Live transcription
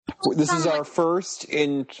This is our first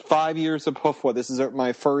in 5 years of Puffwa. This is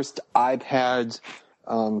my first iPad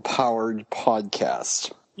powered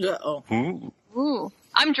podcast. Uh-oh. Ooh.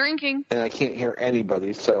 I'm drinking. And I can't hear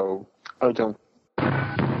anybody, so I don't.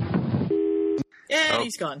 Yeah,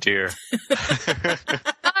 he's gone. Dear.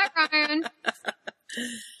 Hi, Ryan.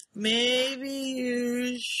 Maybe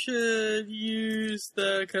you should use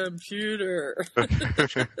the computer. I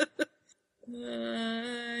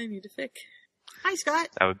need a fic. Hi, Scott.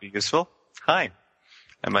 That would be useful. Hi.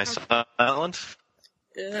 Am I silent?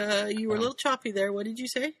 You were a little choppy there. What did you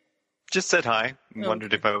say? Just said hi.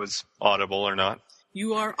 Wondered if I was audible or not.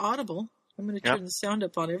 You are audible. I'm going to turn the sound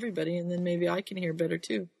up on everybody, and then maybe I can hear better,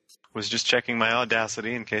 too. Was just checking my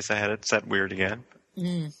Audacity in case I had it set weird again.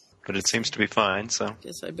 But it seems to be fine, so.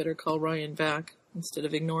 Guess I better call Ryan back instead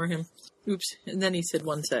of ignore him. Oops. And then he said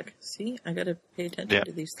 1 sec. See? I got to pay attention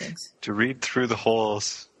to these things. To read through the whole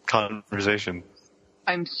conversation.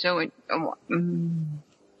 I'm so... I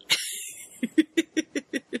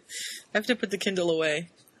have to put the Kindle away.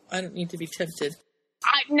 I don't need to be tempted.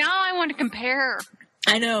 Now I want to compare.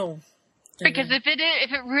 I know. Because if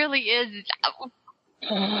it really is...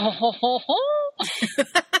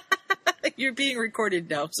 You're being recorded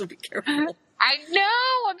now, so be careful. I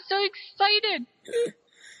know! I'm so excited!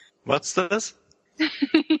 What's this?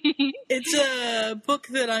 It's a book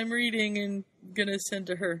that I'm reading and gonna send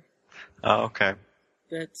to her. Oh, okay.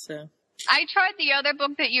 That's, I tried the other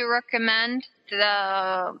book that you recommend,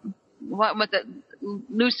 what was it,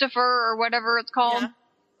 Lucifer or whatever it's called. Yeah.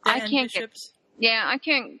 I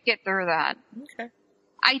can't get through that. Okay.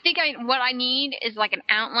 I think what I need is like an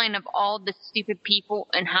outline of all the stupid people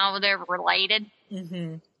and how they're related.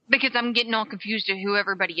 Mm-hmm. Because I'm getting all confused of who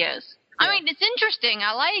everybody is. Yeah. I mean, it's interesting.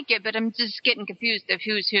 I like it, but I'm just getting confused of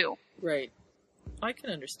who's who. Right. I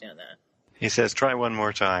can understand that. He says, try one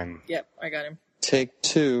more time. Yep, I got him. Take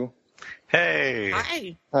 2. Hey.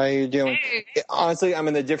 Hi. How you doing? Hey. Honestly, I'm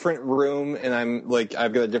in a different room, and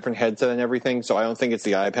I've got a different headset and everything, so I don't think it's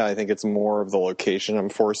the iPad. I think it's more of the location I'm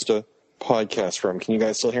forced to podcast from. Can you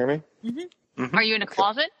guys still hear me? Mm-hmm. Are you in a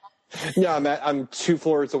closet? No, I'm 2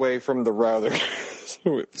 floors away from the router,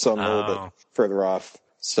 so I'm a little bit further off.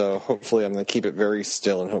 So hopefully I'm going to keep it very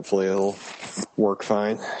still, and hopefully it'll work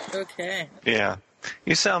fine. Okay. Yeah.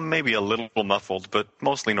 You sound maybe a little muffled, but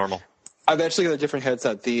mostly normal. I've actually got a different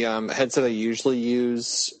headset. The headset I usually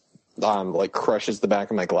use crushes the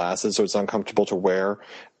back of my glasses, so it's uncomfortable to wear.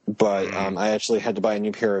 But I actually had to buy a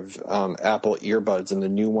new pair of Apple earbuds, and the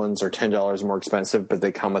new ones are $10 more expensive, but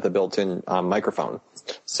they come with a built-in microphone.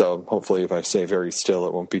 So hopefully if I stay very still,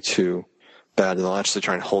 it won't be too bad. And I'll actually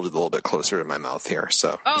try and hold it a little bit closer to my mouth here.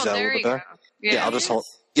 So is that a little bit better? Yeah, I'll just hold.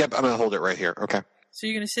 Yep, I'm going to hold it right here. Okay. So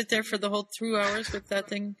you're going to sit there for the whole 2 hours with that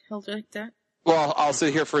thing held like that? Well, I'll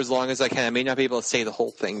sit here for as long as I can. I may not be able to say the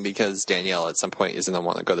whole thing because Danielle at some point is going to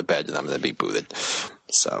want to go to bed and I'm going to be booted.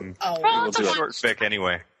 So We'll do a short fic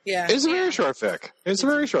anyway. Yeah. It's a very short fic. It's a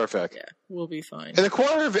very short fic. Yeah, we'll be fine. And a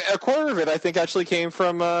quarter of it, I think, actually came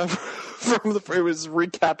from it was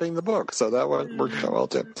recapping the book, so that one worked out well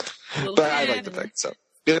too. But I like the fic, so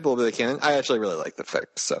a little bit of canon. I actually really like the fic,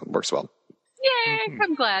 so it works well. Yay!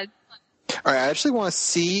 I'm glad. All right, I actually want to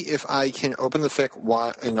see if I can open the fic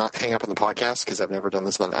and not hang up on the podcast because I've never done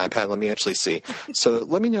this on an iPad. Let me actually see. So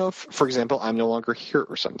let me know if, for example, I'm no longer here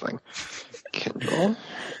or something. Kindle.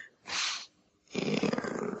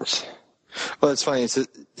 And it's funny.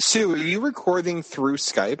 Sue, are you recording through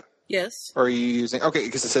Skype? Yes. Or are you using? Okay,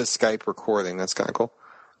 because it says Skype recording. That's kind of cool.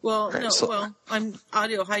 Well, right, I'm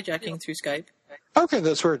audio hijacking through Skype. Okay,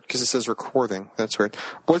 that's weird because it says recording. That's weird.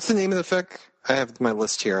 What's the name of the fic? I have my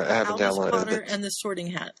list here. I haven't downloaded Albus Potter it. and the Sorting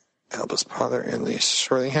Hat. Albus Potter and the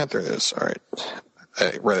Sorting Hat. There it is. All right.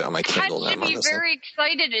 I read it on my Kindle. I should be very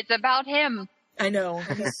excited. It's about him. I know.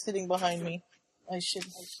 He's sitting behind me. I should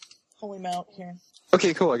pull him out here.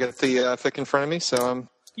 Okay, cool. I got the fic in front of me, so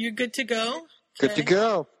You're good to go? Okay. Good to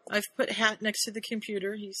go. I've put Hat next to the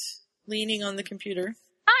computer. He's leaning on the computer.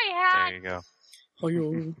 Hi, Hat. There you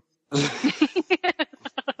go.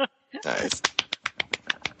 Nice.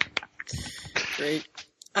 Great.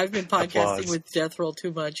 I've been podcasting Applause. with Death Roll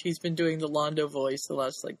too much. He's been doing the Londo voice the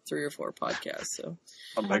last 3 or 4 podcasts. So.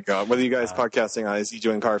 Oh my God! What are you guys podcasting on? Is he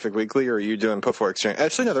doing Potterfic Weekly or are you doing Puffwa Exchange?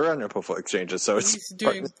 Actually, no, there are no Puffwa Exchanges. So he's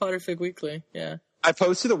doing Potterfic Weekly. Yeah. I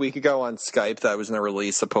posted a week ago on Skype that I was going to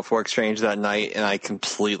release a Puffwa Exchange that night, and I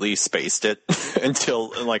completely spaced it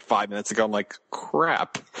until 5 minutes ago. I'm like,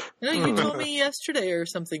 crap. No, you told me yesterday or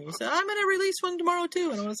something. You said, I'm going to release one tomorrow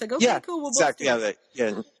too. And I was like, okay, cool. We'll exactly. both do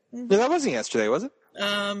it. No, that wasn't yesterday, was it?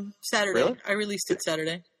 Saturday. Really? I released it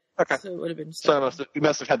Saturday. Okay. So it would have been. So we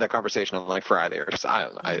must have had that conversation on like Friday or just, I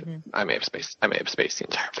don't know. I may have spaced the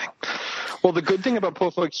entire thing. Well, the good thing about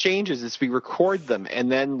Pofo Exchanges is we record them,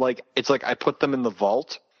 and then like it's like I put them in the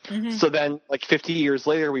vault. So then, like 50 years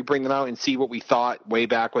later, we bring them out and see what we thought way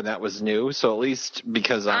back when that was new. So at least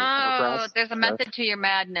because there's a method to your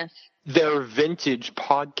madness. They're vintage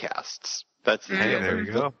podcasts. That's the deal. There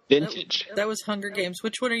you go. Vintage. That was Hunger Games.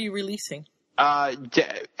 Which one are you releasing? At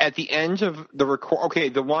the end of the record, okay,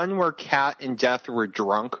 the one where Kat and Death were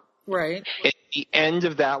drunk. Right. At the end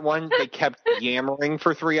of that one, they kept yammering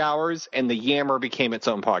for 3 hours, and the yammer became its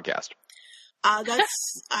own podcast.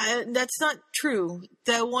 That's not true.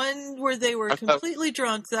 The one where they were completely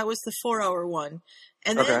drunk, that was the 4-hour one.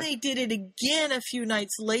 And then they did it again a few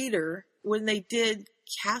nights later when they did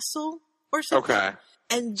Castle or something. Okay.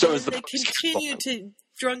 And then they continued to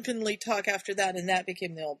drunkenly talk after that, and that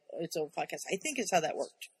became its own podcast. I think is how that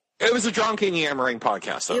worked. It was a drunken yammering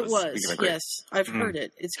podcast. It was, yes. I've heard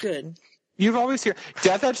it. It's good. You've always heard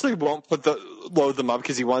Death actually won't load them up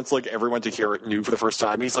because he wants like everyone to hear it new for the first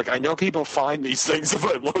time. He's like, I know people find these things if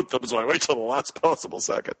I load them, so I wait till the last possible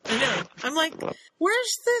second. I know. I'm like,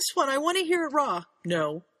 where's this one? I want to hear it raw.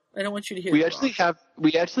 No, I don't want you to hear it raw.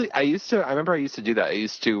 I remember I used to do that. I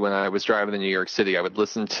used to, when I was driving in New York City, I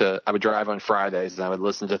would drive on Fridays and I would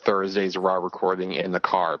listen to Thursday's raw recording in the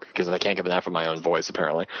car because I can't get enough of my own voice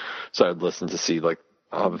apparently. So I'd listen to see like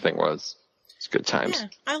how the thing was. It's good times. Yeah,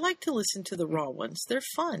 I like to listen to the raw ones. They're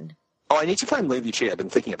fun. Oh, I need to find Lady Chi. I've been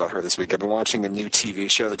thinking about her this week. I've been watching a new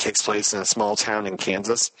TV show that takes place in a small town in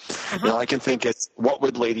Kansas. Now I can think what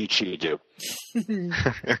would Lady Chi do?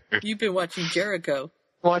 You've been watching Jericho.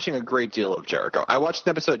 I'm watching a great deal of Jericho. I watched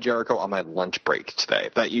an episode of Jericho on my lunch break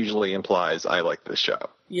today. That usually implies I like this show.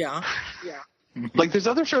 Yeah. Like, there's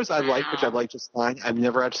other shows I like, which I like just fine. I've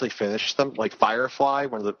never actually finished them. Like Firefly,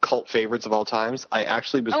 one of the cult favorites of all times. I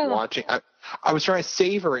actually was watching. I was trying to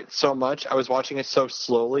savor it so much. I was watching it so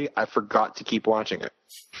slowly, I forgot to keep watching it.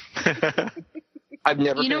 I've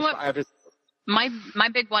never finished. What? My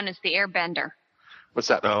big one is the Airbender. What's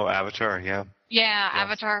that? Oh, Avatar, yeah. Yeah,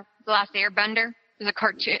 Avatar, The Last Airbender. It's a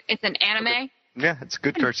cartoon. It's an anime. Yeah, it's a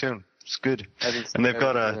good cartoon. It's good. And they've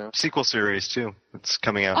got a sequel series, too. It's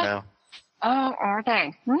coming out now. Oh, are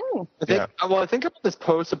they? I think about this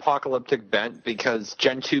post-apocalyptic bent because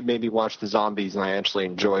GenTube made me watch the zombies and I actually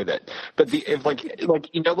enjoyed it. But the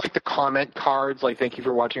comment cards, like thank you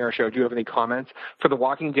for watching our show. Do you have any comments for The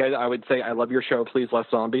Walking Dead? I would say I love your show. Please less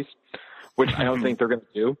zombies, which I don't think they're going to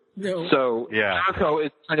do. No. So Jericho is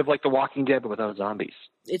kind of like The Walking Dead but without zombies.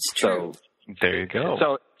 It's true. So, there you go.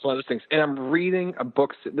 So it's one of those things. And I'm reading a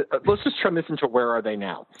book. Let's just turn this into Where Are They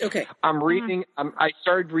Now? Okay. I'm reading. I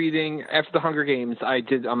started reading after the Hunger Games. I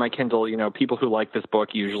did on my Kindle. People who like this book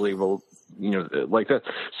usually will, like this.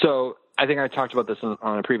 So I think I talked about this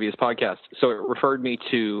on a previous podcast. So it referred me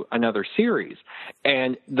to another series.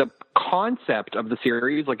 And the concept of the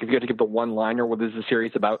series, like if you had to give the one-liner, what is the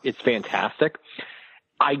series about, it's fantastic.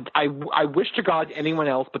 I wish to God anyone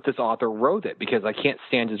else but this author wrote it because I can't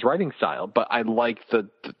stand his writing style, but I like the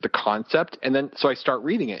concept. And then, so I start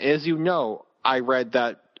reading it. As you know, I read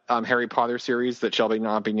that Harry Potter series that shall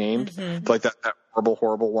not be named, like that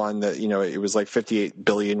horrible one that, it was like 58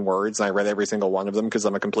 billion words. And I read every single one of them because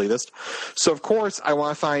I'm a completist. So of course I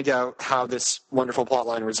want to find out how this wonderful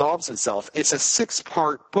plotline resolves itself. It's a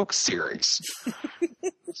 6-part book series.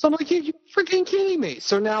 So I'm like, you're freaking kidding me.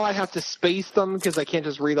 So now I have to space them because I can't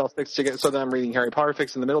just read all 6 together. So then I'm reading Harry Potter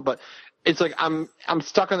fix in the middle. But it's like I'm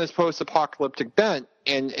stuck on this post-apocalyptic bent,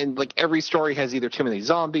 and like every story has either too many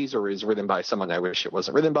zombies or is written by someone I wish it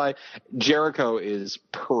wasn't written by. Jericho is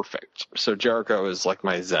perfect. So Jericho is like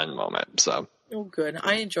my Zen moment. So. Oh, good.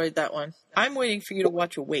 I enjoyed that one. I'm waiting for you to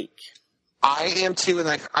watch Awake. I am too, and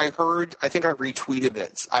I think I retweeted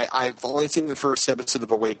it. I've only seen the first episode of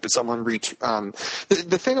Awake, but someone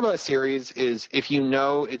the thing about a series is if I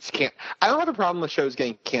don't have a problem with shows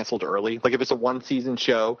getting canceled early. Like if it's a 1-season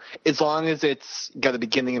show, as long as it's got a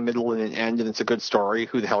beginning, a middle, and an end, and it's a good story,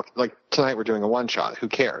 who the hell, like tonight we're doing a one-shot, who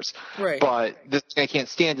cares? Right. But the thing I can't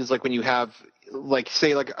stand is like when you have, like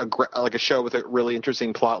say like a show with a really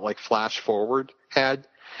interesting plot like Flash Forward had,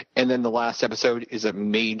 and then the last episode is a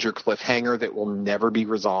major cliffhanger that will never be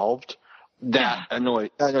resolved. That annoys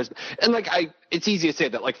me. And like it's easy to say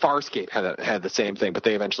that like Farscape had the same thing, but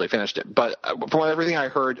they eventually finished it. But from everything I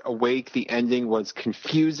heard, Awake, the ending was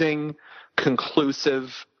confusing,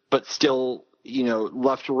 conclusive, but still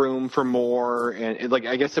left room for more. And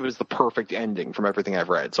I guess it was the perfect ending from everything I've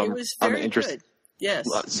read. So I'm interested. Good. Yes.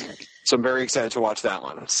 So I'm very excited to watch that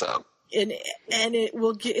one. So. And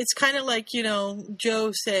it's kind of like,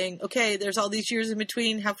 Joe saying, okay, there's all these years in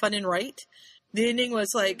between, have fun and write. The ending was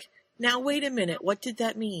like, now wait a minute, what did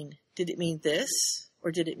that mean? Did it mean this?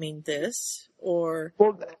 Or did it mean this? Or...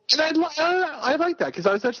 Well, and I like that, because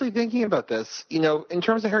I was actually thinking about this. You know, in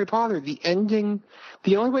terms of Harry Potter, the ending,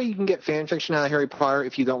 the only way you can get fan fiction out of Harry Potter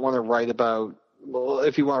if you don't want to write about, well,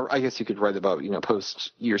 if you want, I guess you could write about, you know,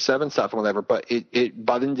 post year 7 stuff and whatever, but it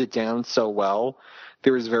buttoned it down so well,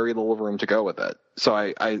 there was very little room to go with it. So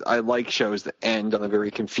I like shows that end on a very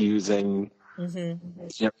confusing, you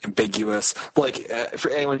know, ambiguous. Like, for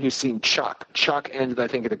anyone who's seen Chuck ended, I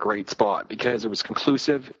think, at a great spot because it was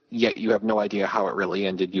conclusive, yet you have no idea how it really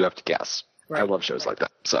ended. You have to guess. Right. I love shows like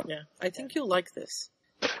that. So yeah, I think you'll like this.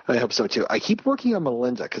 I hope so, too. I keep working on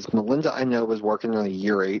Melinda, because Melinda, I know, was working on a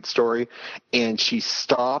year 8 story, and she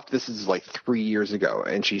stopped. This is like 3 years ago,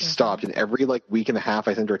 and she stopped. And every like week and a half,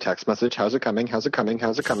 I send her a text message. How's it coming? How's it coming?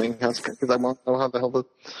 How's it coming? How's it coming? Because I want to know how the hell the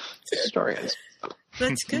story is.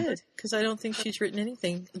 That's good, because I don't think she's written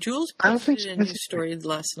anything. Jules posted a new story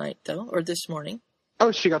last night, though, or this morning.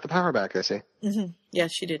 Oh, she got the power back, I see. Yeah,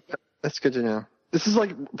 she did. That's good to know. This is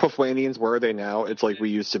like Puffwanians. Where are they now? It's like we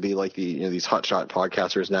used to be like the, you know, these hotshot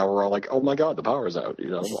podcasters. Now we're all like, oh my god, the power's out. You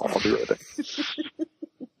know, I'll do it.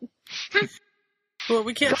 Well,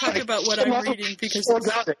 we can't talk about what I'm reading because. Oh,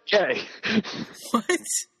 got it. Yay. What?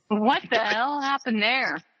 What the hell happened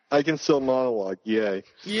there? I can still monologue. Yay.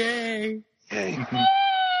 Yay. Yay.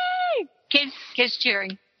 Kids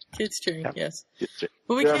cheering. Kids cheering. Yes. Kids cheering.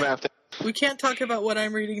 But we can't talk about what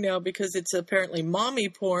I'm reading now because it's apparently mommy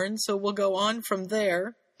porn, so we'll go on from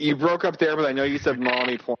there. You broke up there, but I know you said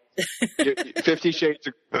mommy porn. 50 Shades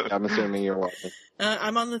of Grey, I'm assuming you're watching.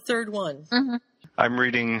 I'm on the 3rd one. I'm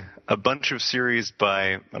reading a bunch of series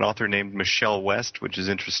by an author named Michelle West, which is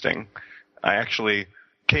interesting. I actually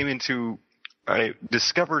I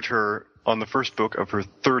discovered her on the first book of her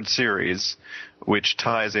 3rd series, which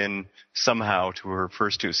ties in somehow to her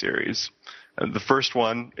first 2 series. The first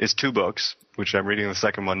one is 2 books, which I'm reading the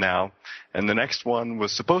second one now, and the next one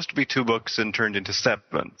was supposed to be 2 books and turned into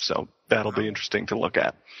 7, so that'll be interesting to look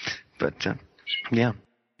at. But, yeah.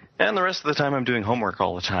 And the rest of the time I'm doing homework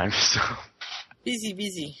all the time, so...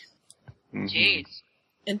 Busy. Jeez.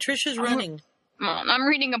 And Trisha's running. I'm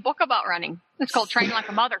reading a book about running. It's called Train Like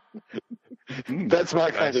a Mother. That's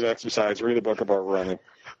my kind of exercise. Read a book about running.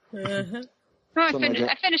 No,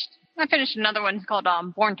 I finished another one called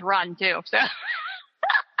Born to Run, too. So.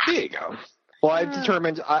 There you go. Well, I've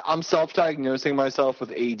determined I'm self-diagnosing myself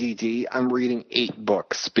with ADD. I'm reading 8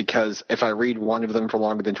 books because if I read one of them for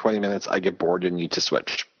longer than 20 minutes, I get bored and need to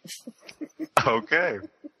switch. Okay.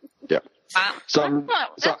 Yeah. Wow.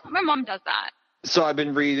 My mom does that. So I've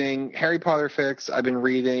been reading Harry Potter Fix. I've been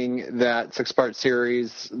reading that 6-part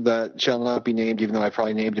series that shall not be named, even though I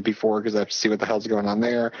probably named it before because I have to see what the hell's going on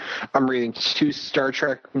there. I'm reading 2 Star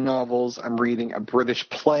Trek novels. I'm reading a British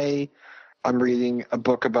play. I'm reading a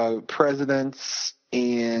book about presidents,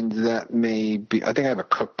 and that may be – I think I have a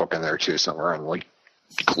cookbook in there too somewhere on like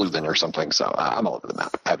Gluten or something. So I'm all over the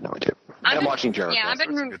map. I have no idea. I'm watching Jericho. Yeah, I've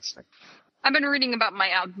been reading about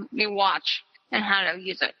my new watch and how to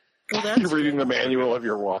use it. Well, you're reading the manual of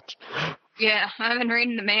your watch. Yeah, I've been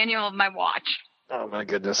reading the manual of my watch. Oh, my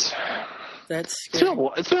goodness. That's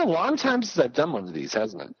it's been a long time since I've done one of these,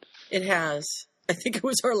 hasn't it? It has. I think it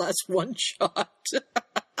was our last one shot.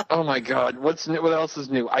 Oh, my God. What else is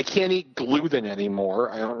new? I can't eat gluten anymore.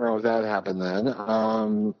 I don't know if that happened then.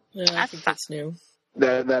 I think that's new.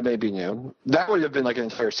 That may be new. That would have been like an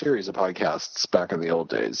entire series of podcasts back in the old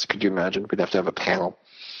days. Could you imagine? We'd have to have a panel.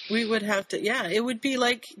 We would have to, yeah. It would be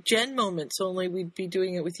like Jen moments, only we'd be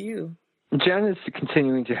doing it with you. Jen is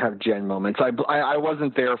continuing to have Jen moments. I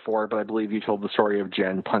wasn't there for it, but I believe you told the story of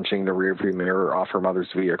Jen punching the rearview mirror off her mother's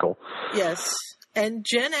vehicle. Yes. And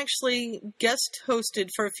Jen actually guest hosted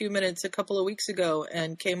for a few minutes a couple of weeks ago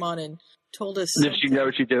and came on and told us. Did she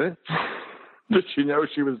know she did it? Did she know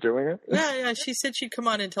she was doing it? Yeah. She said she'd come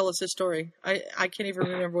on and tell us a story. I can't even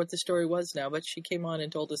remember what the story was now, but she came on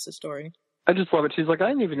and told us a story. I just love it. She's like, I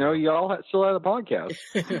didn't even know y'all still had a podcast.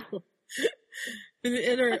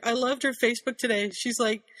 and I loved her Facebook today. She's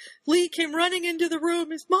like, Lee came running into the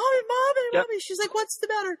room. It's Mommy. Yep. She's like, what's the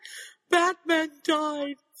matter? Batman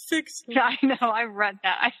died. Fix it. I know. I read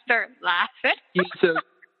that. I started laughing. So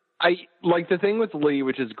I like the thing with Lee,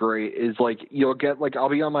 which is great, is like you'll get like I'll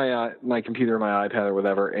be on my computer, my iPad or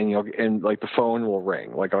whatever, and like the phone will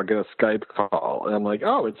ring. Like I'll get a Skype call, and I'm like,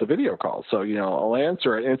 oh, it's a video call, so I'll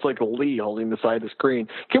answer it, and it's like Lee holding the side of the screen.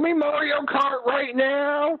 Can we Mario Kart right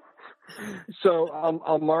now? So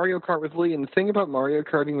I'll Mario Kart with Lee, and the thing about Mario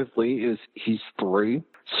Karting with Lee is he's 3,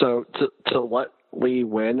 so to let Lee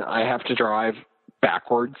win, I have to drive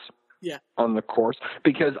backwards. Yeah. On the course,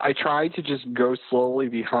 because I tried to just go slowly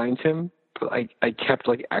behind him I kept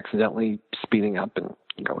like accidentally speeding up and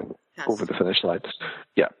going over the finish line.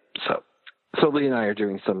 Yeah. So Lee and I are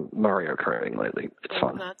doing some Mario Karting lately. It's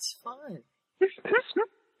fun. That's fun.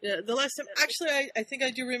 Yeah, the last time, actually, I think I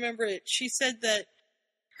do remember it. She said that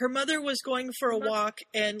her mother was going for a walk,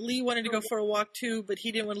 and Lee wanted to go for a walk too, but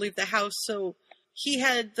he didn't want to leave the house, so he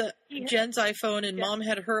had Jen's iPhone, and Mom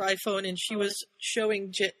had her iPhone, and she was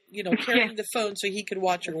showing carrying the phone so he could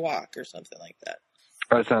watch her walk or something like that.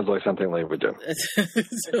 That sounds like something Lee would do.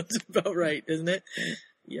 Sounds about right, isn't it?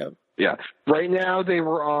 Yep. Yeah. Right now they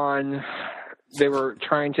were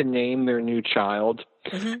trying to name their new child.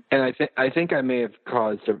 Mm-hmm. And I think I may have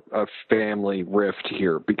caused a family rift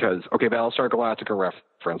here because, Battlestar Galactica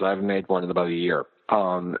reference. I haven't made one in about a year.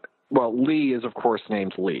 Lee is, of course,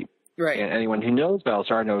 named Lee. Right. And anyone who knows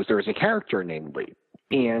Battlestar knows there is a character named Lee.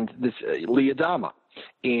 And this Lee Adama.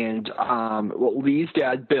 And Lee's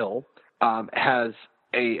dad, Bill, has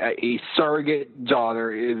a surrogate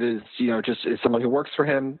daughter. It is, just someone who works for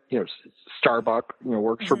him, Starbuck,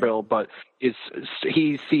 works for Bill, but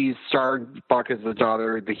he sees Starbuck as the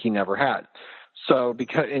daughter that he never had. So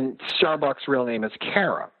and Starbuck's real name is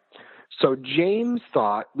Kara. So James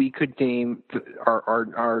thought we could name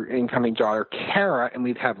our incoming daughter Kara, and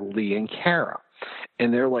we'd have Lee and Kara.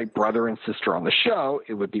 And they're like brother and sister on the show.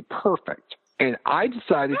 It would be perfect. And I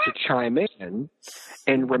decided to chime in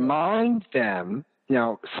and remind them.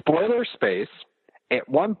 Now, spoiler space, at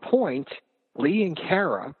one point, Lee and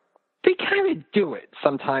Kara, they kind of do it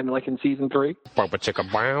sometime like in season 3. Wow.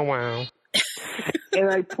 And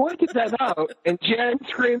I pointed that out, and Jen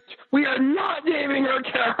screamed, "We are not naming her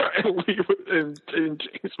Kara!" And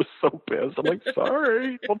James was so pissed. I'm like,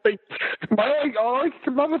 sorry. All I could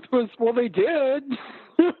come up with was, they did.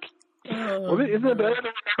 Isn't it better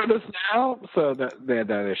to remember this now? So they had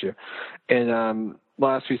that issue. And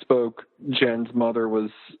last we spoke, Jen's mother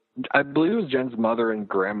I believe it was Jen's mother and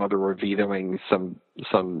grandmother were vetoing some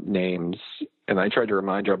names. And I tried to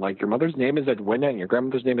remind her, I'm like, your mother's name is Edwina and your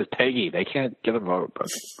grandmother's name is Peggy. They can't get a vote. But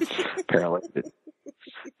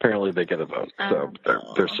apparently they get a vote. So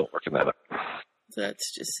they're still working that up.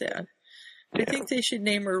 That's just sad. I think they should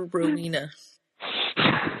name her Rowena.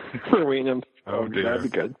 Rowena. Oh, dear. That'd be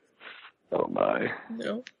good. Oh, my.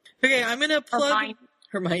 No. Okay, I'm going to plug...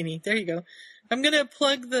 Hermione. There you go. I'm going to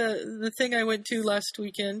plug the thing I went to last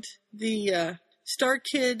weekend. The Star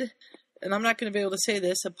Kid, and I'm not going to be able to say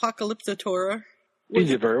this, Apocalyptotora. You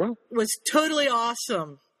did very well. Was totally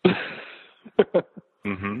awesome.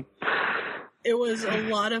 Mm-hmm. It was a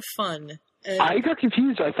lot of fun. And I got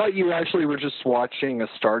confused. I thought you actually were just watching a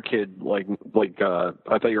Star Kid, I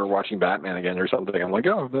thought you were watching Batman again or something. I'm like,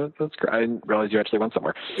 oh, that's great. I didn't realize you actually went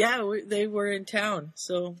somewhere. Yeah, they were in town,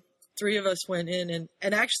 so 3 of us went in,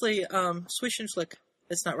 and actually, Swish and Flick,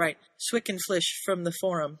 that's not right, Swick and Flish from the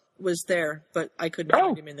forum was there, but I couldn't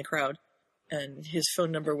find him in the crowd, and his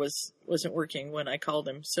phone number wasn't working when I called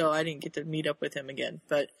him, so I didn't get to meet up with him again,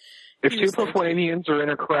 but... If 2 Pofwanians are in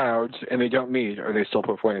a crowd and they don't meet, are they still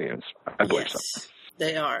Pofwanians? I believe so.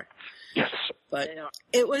 They are. Yes. But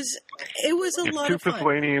it was a lot of fun. If 2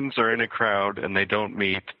 Pofwanians are in a crowd and they don't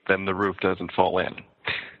meet, then the roof doesn't fall in.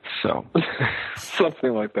 So.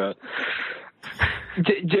 Something like that.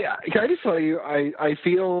 Can I just tell you, I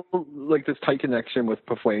feel like this tight connection with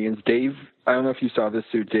Pofwanians. Dave, I don't know if you saw this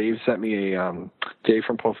too. Dave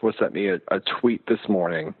from Pofwa sent me a tweet this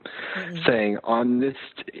morning saying on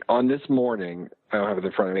this morning, I don't have it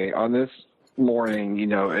in front of me, on this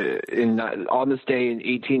morning, on this day in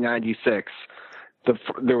 1896,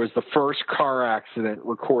 there was the first car accident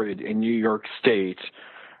recorded in New York State.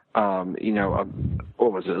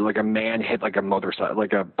 What was it? Like a man hit like a motorcycle,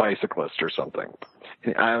 like a bicyclist or something.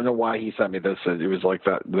 And I don't know why he sent me this. It was like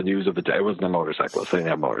the news of the day. It wasn't a motorcyclist. They didn't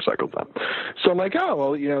have motorcycles then. So I'm like, oh,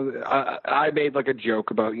 well, I made like a joke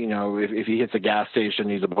about, if he hits a gas station,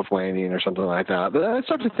 he's a Pofwanian or something like that. But then I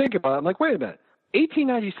started to think about it. I'm like, wait a minute.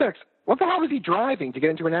 1896, what the hell was he driving to get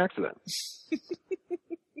into an accident?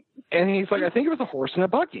 And he's like, I think it was a horse and a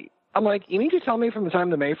buggy. I'm like, you mean to tell me from the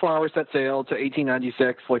time the Mayflower set sail to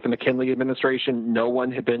 1896, like the McKinley administration, no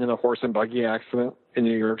one had been in a horse and buggy accident in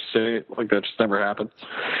New York State? Like that just never happened.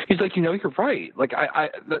 He's like, you're right. Like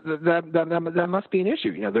that must be an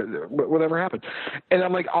issue. Whatever happened. And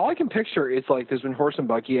I'm like, all I can picture is like there's been horse and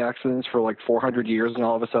buggy accidents for like 400 years, and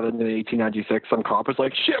all of a sudden in 1896, some cop was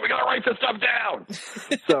like, shit, we gotta write this stuff down.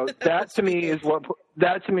 So that to me is what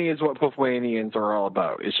Pofwanians are all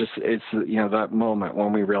about. It's that moment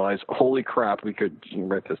when we realize, holy crap, we could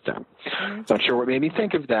write this down. Not sure what made me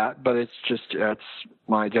think of that, but that's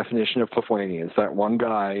my definition of Pofwanians. That one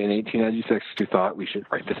guy in 1896 who thought we should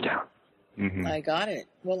write this down. Mm-hmm. I got it.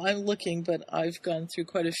 Well, I'm looking, but I've gone through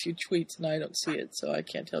quite a few tweets and I don't see it, so I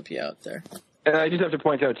can't help you out there. And I just have to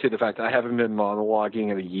point out, too, the fact that I haven't been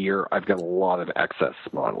monologuing in a year. I've got a lot of excess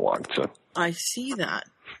monologue I see that.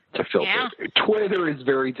 to filter. Yeah. Twitter is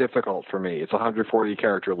very difficult for me. It's a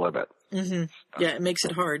 140-character limit. Mm-hmm. Yeah, it makes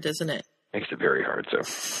it hard, doesn't it? Makes it very hard, so.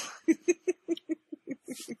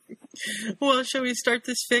 Well, shall we start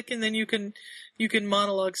this fic and then you can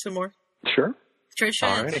monologue some more? Sure.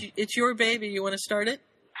 Trisha, it's your baby. You want to start it?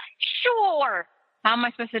 Sure. How am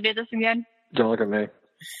I supposed to do this again? Don't look at me.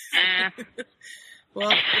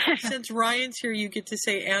 Well, since Ryan's here, you get to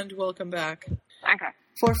say, and welcome back. Okay.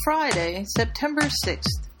 For Friday, September 6th,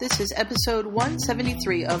 this is episode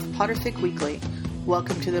 173 of Potterfic Weekly.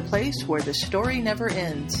 Welcome to the place where the story never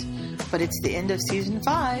ends. But it's the end of season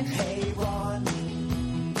 5. Hey, Ron.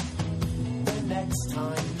 The next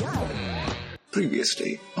time, yeah.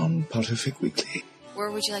 Previously on Potterfic Weekly.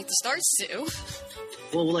 Where would you like to start, Sue?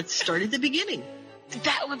 Well, let's start at the beginning.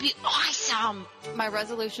 That would be awesome! My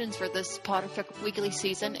resolutions for this Potterfic Weekly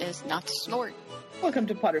season is not to snort. Welcome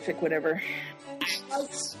to Potterfic whatever. Oh,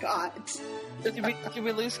 Scott. Did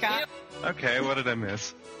we lose Scott? Okay, what did I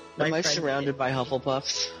miss? Am I surrounded by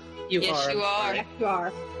Hufflepuffs? Yes, you are. Yes, you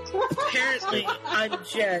are. Apparently, I'm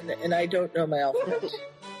Jen, and I don't know my alphabet.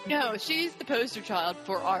 No, she's the poster child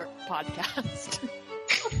for our podcast.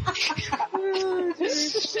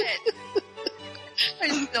 Shit.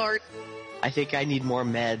 I snort. I think I need more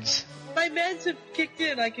meds. My meds have kicked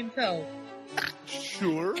in, I can tell.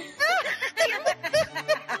 Sure.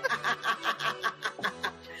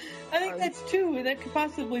 I think that's 2, and that could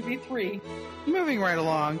possibly be 3. Moving right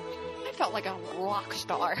along. I felt like a rock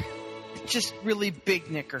star. Just really big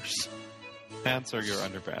knickers. Pants are your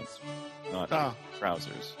underpants, not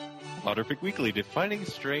trousers. Potterfic Weekly, defining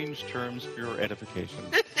strange terms for your edification.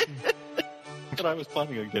 But I was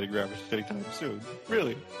planning on getting ravished anytime soon.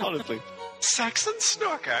 Really, honestly. Sex and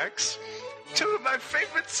Snorkax, 2 of my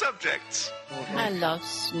favorite subjects. I love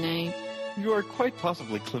Snape. You are quite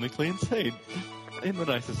possibly clinically insane. In the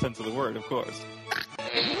nicest sense of the word, of course.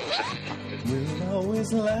 We'll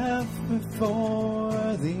always laugh before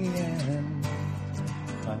the end.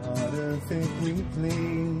 Potterfic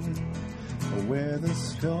Weekly, where the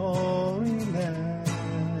story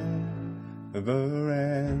never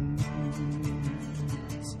ends.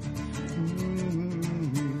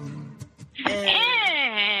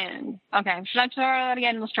 And okay, should I try that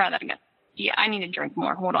again? Let's try that again. Yeah, I need to drink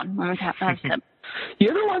more. Hold on, I'm gonna have a sip. You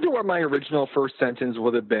ever wonder what my original first sentence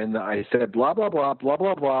would have been? I said blah blah blah blah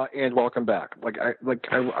blah blah and welcome back.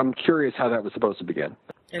 I'm curious how that was supposed to begin.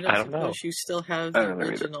 I don't know. You still have the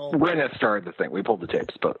original. Rennet started the thing. We pulled the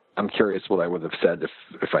tapes, but I'm curious what I would have said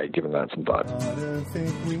if I had given that some thought.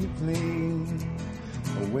 Potterfic Weekly,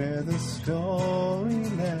 where the story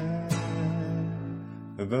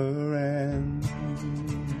never ends.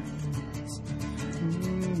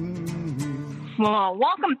 Well,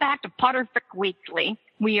 welcome back to Potterfic Weekly.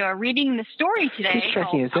 We are reading the story today. Who's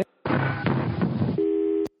checking his in?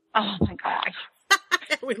 Oh my gosh.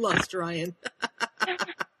 We lost Ryan.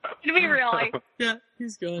 Did we really? Yeah,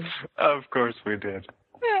 he's gone. Of course we did.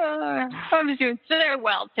 I was doing so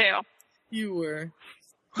well, too. You were.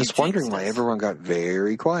 I was wondering why everyone got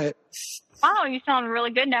very quiet. Wow, you sound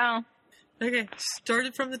really good now. Okay, start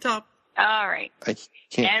it from the top. All right. I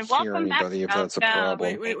can't hear anybody if that's a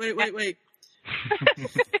problem. Wait.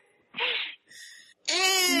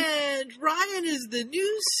 And Ryan is the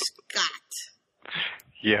new Scott.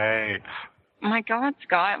 Yay. Oh my God,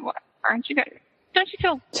 Scott. Aren't you guys? Don't you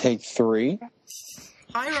feel... Take 3.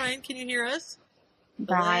 Hi, Ryan. Can you hear us?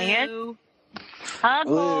 Ryan.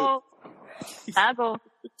 Huggle. Huggle.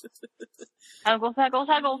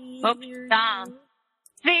 Oops, down.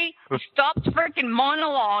 See? Stops freaking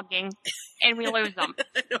monologuing, and we lose them.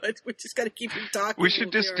 We just got to keep him talking. We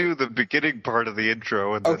should just do the beginning part of the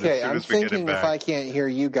intro, and then as soon I'm as we get it thinking back. if I can't hear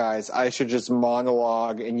you guys, I should just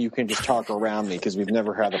monologue, and you can just talk around me, because we've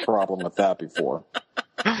never had a problem with that before.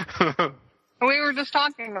 We were just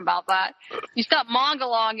talking about that. You stop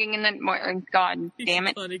monologuing, and then... God damn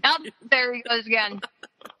it. Oh, there he goes again.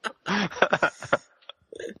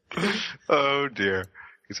 Oh, dear.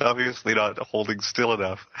 He's obviously not holding still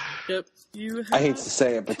enough. Yep. I hate to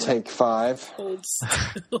say it, but take 5. Hold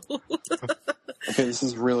still. Okay, this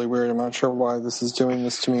is really weird. I'm not sure why this is doing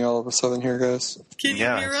this to me all of a sudden here, guys. Can you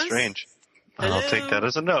hear us? Strange. Hello? I'll take that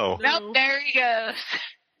as a no. Nope, there he goes.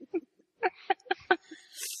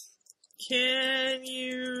 Can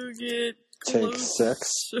you get Take close?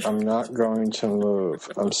 6. I'm not going to move.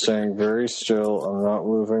 I'm staying very still. I'm not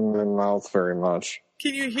moving my mouth very much.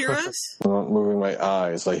 Can you hear us? I'm not moving my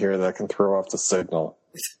eyes. I hear that can throw off the signal.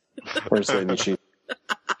 Where's Lady She?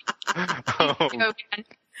 Oh,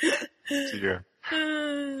 dear.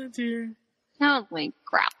 Oh, dear. Holy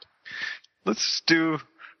crap. Let's do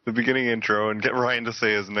the beginning intro and get Ryan to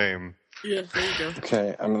say his name. Yeah, there you go.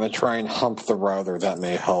 Okay, I'm going to try and hump the router. That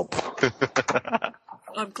may help.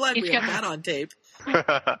 I'm glad we have that on tape. Did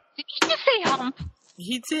he just say hump?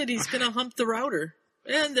 He did. He's going to hump the router.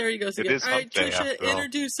 And there he goes again. All right, Trisha,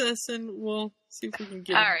 introduce us, and we'll see if we can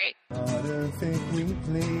get All him. right. Potterfic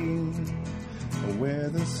Weekly, where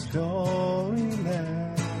the story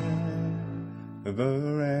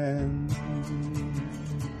never ends.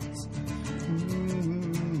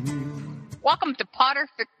 Welcome to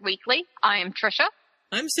Potterfic Weekly. I am Trisha.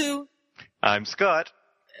 I'm Sue. I'm Scott.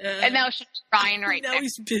 And now she's Ryan right now there.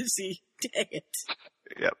 He's busy. Dang it.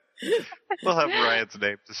 Yep. We'll have Ryan's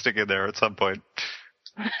name to stick in there at some point.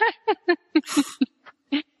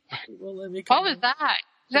 Well, let me what was that?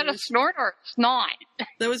 Is that a snort or a snot?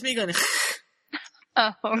 That was me going,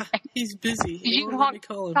 oh, okay. He's busy. You let me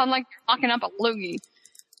call him. sound like you're talking up a loogie.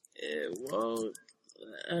 Whoa.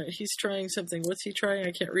 He's trying something. What's he trying?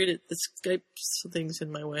 I can't read it. The Skype thing's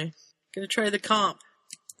in my way. Gonna try the comp.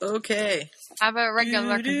 Okay. Have a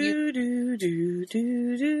regular do do do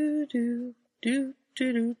do do do do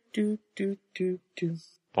do do do do do.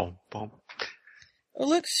 Boom, boom. Oh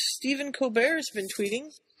look, Stephen Colbert's been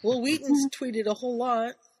tweeting. Will Wheaton's tweeted a whole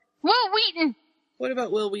lot. Will Wheaton. What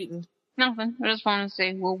about Will Wheaton? Nothing. I just want to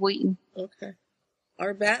say Will Wheaton. Okay.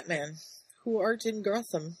 Our Batman, who art in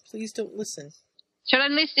Gotham. Please don't listen. Should I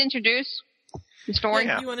at least introduce the story?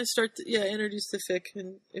 Yeah, you want to start? Introduce the fic,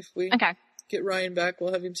 and if we get Ryan back,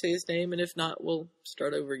 we'll have him say his name, and if not, we'll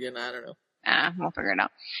start over again. I don't know. We'll figure it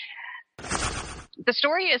out. The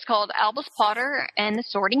story is called Albus Potter and the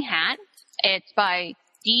Sorting Hat. It's by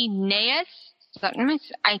D. Naas.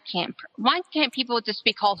 I can't. Why can't people just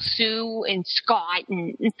be called Sue and Scott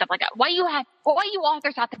and stuff like that? Why you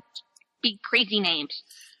authors have to be crazy names?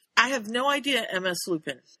 I have no idea, MS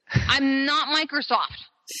Lupin. I'm not Microsoft.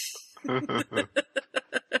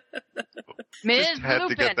 Ms. Just had Lupin.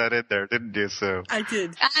 to get that in there, didn't you, Sue? I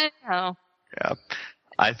did. I know. Yeah.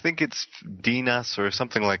 I think it's Dinas or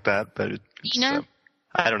something like that, but Dina?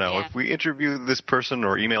 I don't know. Yeah. If we interview this person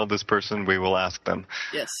or email this person, we will ask them.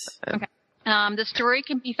 Yes. Okay. The story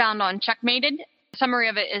can be found on Checkmated. The summary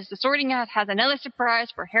of it is the Sorting Hat has another surprise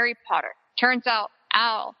for Harry Potter. Turns out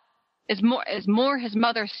Al is more his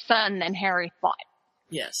mother's son than Harry thought.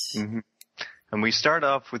 Yes. Mm-hmm. And we start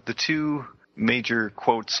off with the two major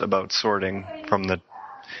quotes about sorting from the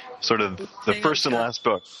sort of the first and last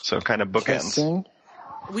book. So kind of bookends.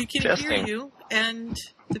 We can hear you and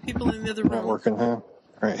the people in the other room. Not working, huh? All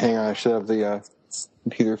right, hang on. I should have the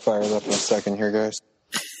computer fired up in a second here, guys.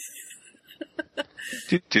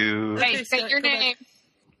 Do. Hey, say your name.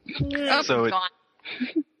 Yeah. Oh,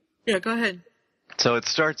 yeah, go ahead. So it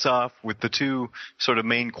starts off with the two sort of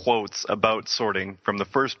main quotes about sorting from the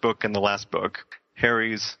first book and the last book.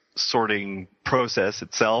 Harry's sorting process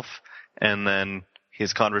itself, and then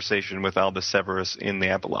his conversation with Albus Severus in the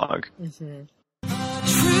epilogue. Mm-hmm.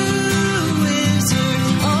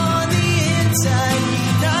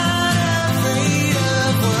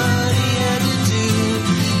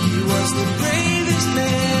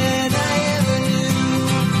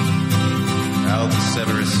 Albus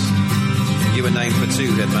Severus, you were named for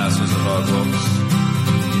two headmasters of Hogwarts.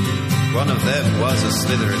 One of them was a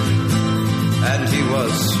Slytherin, and he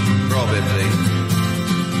was probably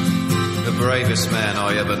the bravest man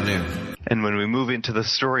I ever knew. And when we move into the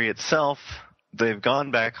story itself, they've gone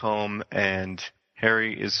back home, and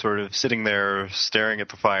Harry is sort of sitting there staring at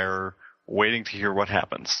the fire, waiting to hear what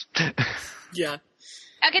happens. Yeah.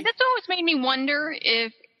 Okay, that's always made me wonder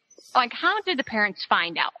if, how did the parents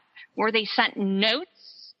find out? Were they sent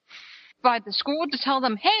notes by the school to tell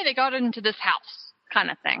them, hey, they got into this house, kind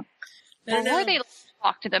of thing? Or were they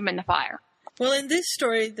talk to them in the fire? Well, in this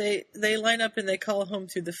story, they line up and they call home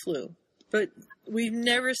through the flue. But we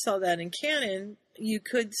never saw that in canon. You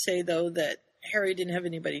could say, though, that Harry didn't have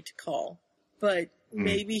anybody to call. But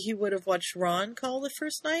maybe he would have watched Ron call the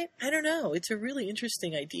first night? I don't know. It's a really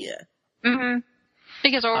interesting idea. Mm-hmm.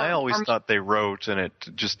 Because I always thought they wrote, and it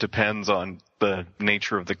just depends on the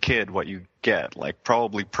nature of the kid, what you get. Like,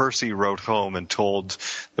 probably Percy wrote home and told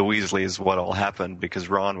the Weasleys what all happened because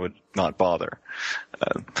Ron would not bother.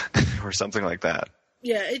 Or something like that.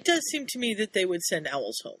 Yeah, it does seem to me that they would send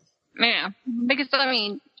owls home. Yeah, because,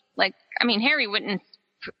 Harry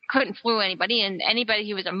couldn't flu anybody, and anybody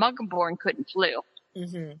who was a Muggle-born couldn't flu.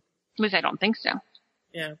 Mm-hmm. At least I don't think so.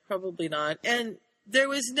 Yeah, probably not. And there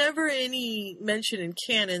was never any mention in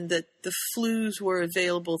canon that the flues were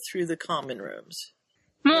available through the common rooms.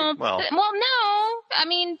 Well, no. I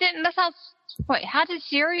mean, that's how. Wait, how did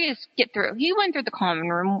Sirius get through? He went through the common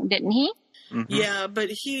room, didn't he? Mm-hmm. Yeah, but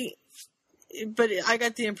I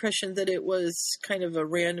got the impression that it was kind of a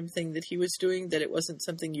random thing that he was doing, that it wasn't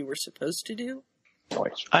something you were supposed to do.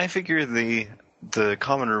 I figure the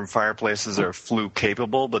common room fireplaces are flue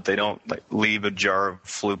capable, but they don't leave a jar of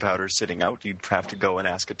flue powder sitting out. You'd have to go and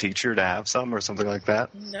ask a teacher to have some or something like that.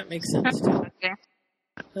 That makes sense too.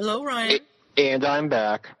 Hello, Ryan. And I'm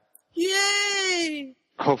back. Yay!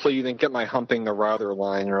 Hopefully you didn't get my humping the router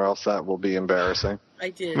line, or else that will be embarrassing.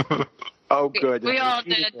 I did. Oh, good. We all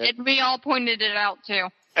did. We all pointed it out, too.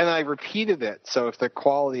 And I repeated it, so if the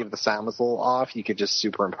quality of the sound was a little off, you could just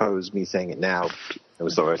superimpose me saying it now. It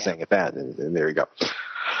was the way I was saying it then, and there you go.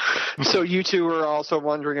 So you two are also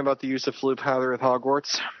wondering about the use of flue powder at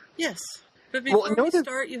Hogwarts? Yes. But before we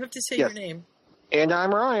start, you have to say your name. And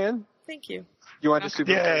I'm Ryan. Thank you. You want to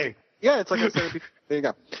superimpose? Yay! Yeah, it's like I said before. There you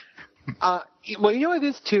go. Well, you know what it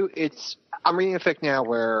is, too? I'm reading a fic now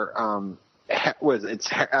where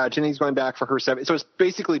Ginny's going back for her 7th. So it's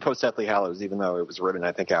basically post-Deathly Hallows, even though it was written,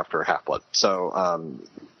 I think, after Half-Blood. So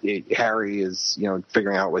Harry is,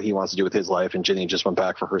 figuring out what he wants to do with his life, and Ginny just went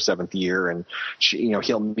back for her 7th year, and she,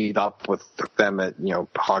 he'll meet up with them at,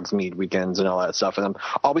 Hogsmeade weekends and all that stuff. And I'm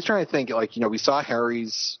always trying to think, we saw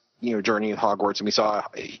Harry's journey at Hogwarts, and we saw,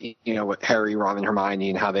 what Harry, Ron, and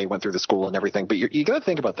Hermione and how they went through the school and everything. But you got to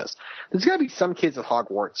think about this. There's got to be some kids at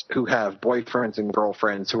Hogwarts who have boyfriends and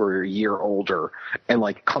girlfriends who are a year older and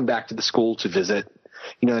come back to the school to visit.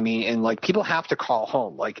 You know what I mean? And people have to call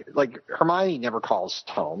home. Like Hermione never calls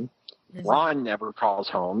home. Mm-hmm. Ron never calls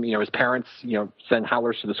home. His parents, send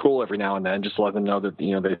howlers to the school every now and then just to let them know that,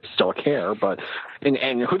 they still care. But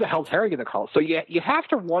and who the hell's Harry going to call? So you have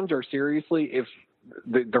to wonder seriously if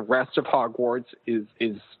the rest of Hogwarts is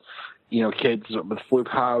kids with flue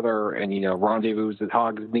powder and rendezvous at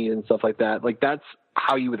Hogsmeade and stuff like that. That's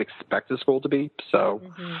how you would expect a school to be. So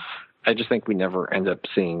I just think we never end up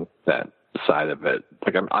seeing that side of it.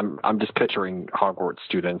 I'm just picturing Hogwarts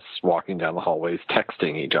students walking down the hallways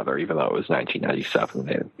texting each other, even though it was 1997.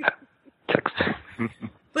 They didn't have texting.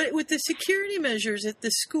 But with the security measures at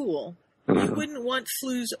the school, you wouldn't want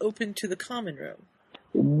flues open to the common room.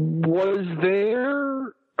 Was there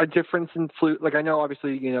a difference in flue? I know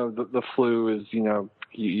obviously, the flue is,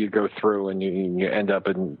 you go through and you end up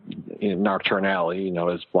in Nocturne Alley,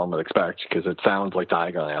 as one would expect, because it sounds like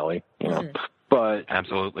Diagon Alley, But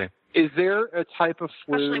absolutely. Is there a type of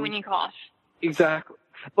flue? Especially when you cough. Exactly.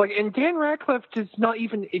 And Dan Radcliffe does not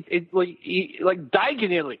even,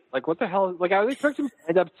 Diagon Alley. What the hell? I would expect him to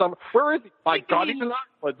end up where is he? My God, he's in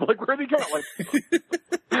Oxford. Where'd he go?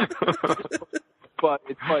 But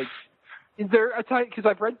it's is there a type, because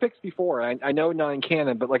I've read fics before, I know not in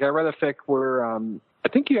canon, but I read a fic where, I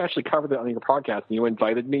think you actually covered it on your podcast and you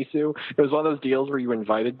invited me, Sue. It was one of those deals where you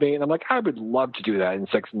invited me, and I'm like, I would love to do that in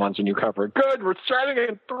 6 months, and you cover it. Good, we're starting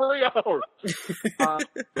in 3 hours.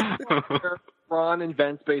 Ron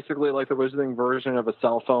invents basically the wizarding version of a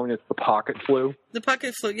cell phone. It's the pocket flue. The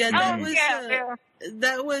pocket flue, yeah,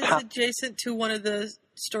 that was adjacent to one of the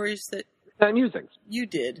stories that musings you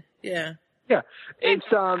did, yeah. Yeah, it's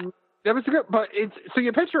that was good, but so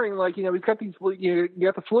you're picturing he's got these, you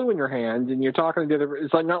got the flue in your hand and you're talking to the other.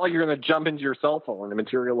 It's not like you're going to jump into your cell phone and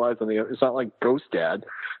materialize on the. It's not like Ghost Dad.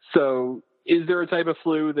 So is there a type of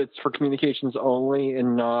flue that's for communications only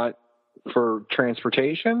and not for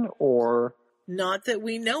transportation, or not that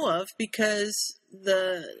we know of? Because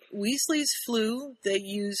the Weasley's flue they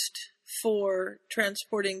used for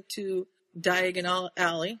transporting to Diagon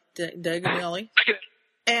Alley.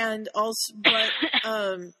 And also, but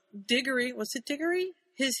Diggory, was it Diggory?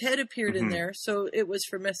 His head appeared in there, so it was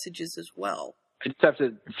for messages as well. I just have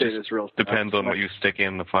to say this real fast. Depends on what you stick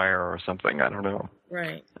in the fire or something. I don't know.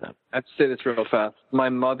 Right. I have to say this real fast. My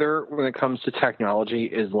mother, when it comes to technology,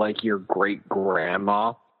 is like your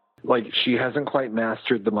great-grandma. She hasn't quite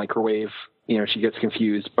mastered the microwave. She gets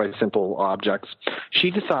confused by simple objects.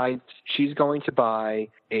 She decides she's going to buy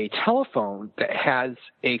a telephone that has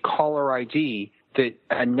a caller ID that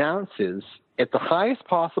announces at the highest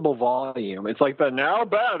possible volume. It's like the now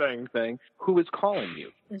batting thing. Who is calling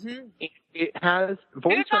you? Mm-hmm. It has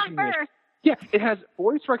voice recognition. Yeah, it has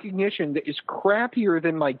voice recognition that is crappier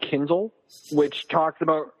than my Kindle, which talks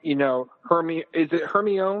about, is it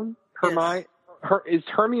Hermione? Yes. Is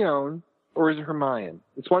Hermione or is it Hermione?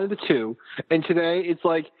 It's one of the two. And today it's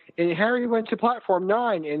and Harry went to platform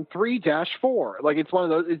 9 and 3-4. It's one of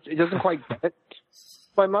those, it doesn't quite get it.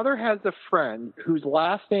 My mother has a friend whose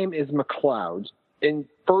last name is McLeod and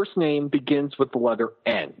first name begins with the letter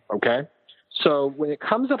N, okay? So when it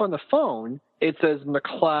comes up on the phone, it says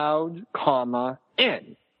McLeod, comma,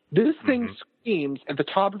 N. This thing screams at the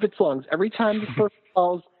top of its lungs every time this person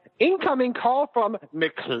calls, incoming call from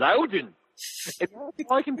McLeodin. All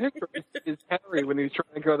I can picture is Harry when he's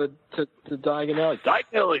trying to go to Diagon Alley.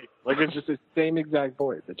 Diagon Alley! Like, it's just the same exact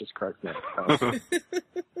voice. It just cracks me up.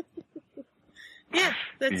 Yeah,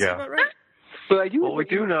 that's about right. But we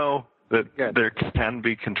do know that there can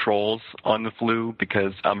be controls on the flu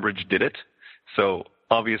because Umbridge did it. So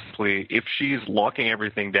obviously, if she's locking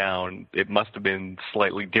everything down, it must have been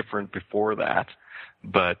slightly different before that.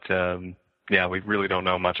 But we really don't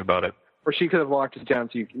know much about it. Or she could have locked it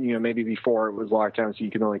down so maybe before it was locked down so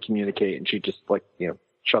you could only communicate, and she just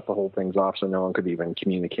shut the whole things off so no one could even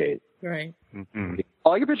communicate. Right. Mm-hmm.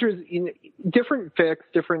 All I can picture is different fics,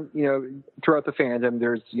 different, throughout the fandom,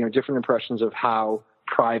 there's, different impressions of how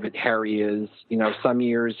private Harry is. Some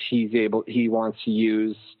years he wants to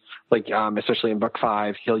use, especially in book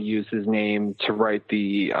 5, he'll use his name to write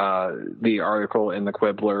the article in the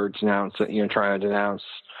Quibbler, trying to denounce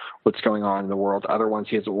what's going on in the world. Other ones,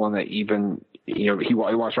 he doesn't want to even, he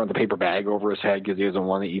walks around with a paper bag over his head because he doesn't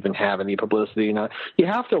want to even have any publicity. You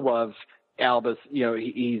have to love Albus.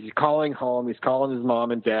 He's calling home, he's calling his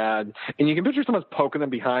mom and dad, and you can picture someone's poking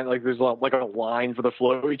him behind, there's a line for the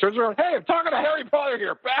flu. He turns around, hey, I'm talking to Harry Potter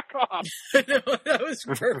here, back off. I know, that was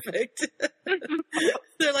perfect.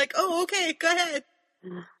 They're like, oh, okay, go ahead.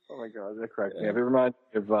 Oh my God, that cracked me up. It reminds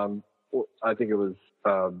me of, I think it was,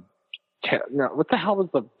 what the hell was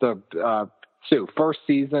the Sue, first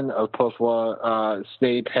season of Puffwa,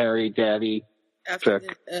 Snape, Harry, Daddy, After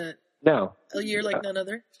no. A Year Like None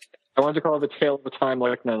Other? I wanted to call it The Tale of a Time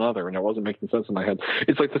Like None Other, and it wasn't making sense in my head.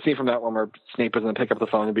 It's like the scene from that one where Snape was going to pick up the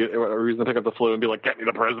phone or he's going to pick up the flu and be like, get me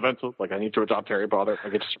the president. I need to adopt Harry Potter.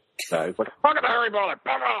 He's like, fuck it, Harry Potter,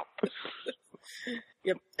 back off.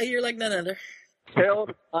 Yep, A Year Like None Other. Tale of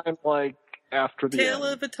a Time Like After the Tale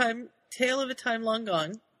End. Tale of a Time Long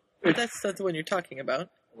Gone. But that's not the one you're talking about.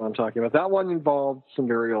 What I'm talking about. That one involved some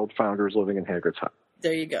very old founders living in Hagrid's hut.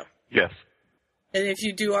 There you go. Yes. And if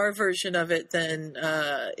you do our version of it, then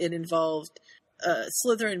it involved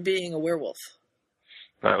Slytherin being a werewolf.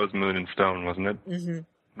 That was Moon and Stone, wasn't it?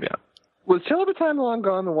 Mm-hmm. Yeah. Was Tale of a Time Long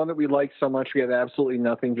Gone the one that we liked so much we had absolutely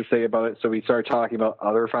nothing to say about it, so we started talking about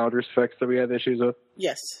other founders' fics that we had issues with?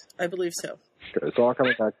 Yes, I believe so. Okay, it's all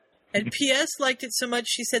coming back. And P.S. liked it so much,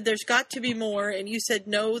 she said, there's got to be more. And you said,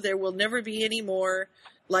 no, there will never be any more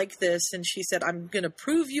like this. And she said, I'm going to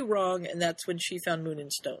prove you wrong. And that's when she found Moon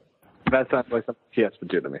and Stone. That sounds like something P.S. would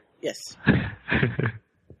do to me. Yes.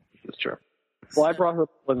 It's true. Well, I brought her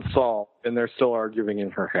and Saul, and they're still arguing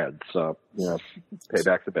in her head. So,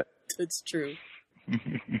 payback's a bit. It's true.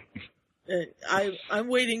 I'm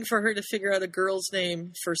waiting for her to figure out a girl's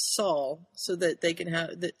name for Saul so that they can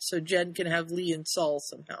have that. So Jen can have Lee and Saul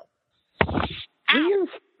somehow.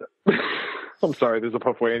 I'm sorry, there's a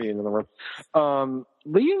Puffwanian in the room.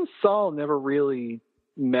 Lee and Saul never really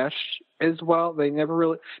meshed as well. They never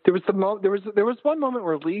really. There was one moment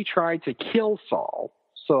where Lee tried to kill Saul.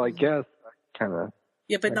 So I guess kind of.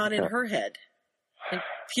 Yeah, but not in her head. In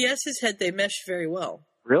P.S.'s head, they mesh very well.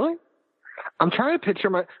 Really? I'm trying to picture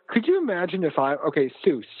could you imagine if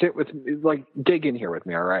Sue, sit with me, dig in here with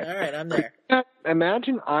me, all right? All right, I'm there.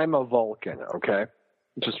 Imagine I'm a Vulcan, okay?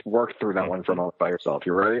 Just work through that one for a moment by yourself.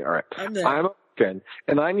 You ready? All right. I'm there. I'm a Vulcan,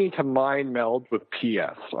 and I need to mind meld with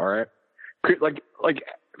PS, all right? Like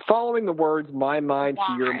following the words, my mind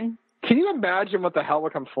to your... Can you imagine what the hell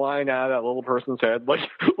would come flying out of that little person's head? Like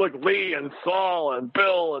Lee and Saul and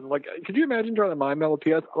Bill and could you imagine trying to mind meld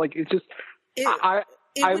with PS? It's just...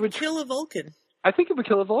 It would kill a Vulcan. I think it would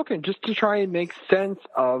kill a Vulcan just to try and make sense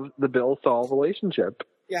of the Bill-Saul relationship.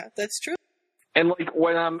 Yeah, that's true. And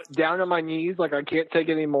when I'm down on my knees, I can't take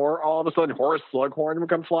any more, all of a sudden Horace Slughorn would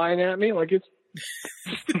come flying at me. It's...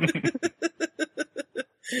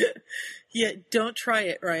 Yeah, don't try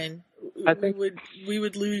it, Ryan. I think we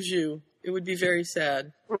would lose you. It would be very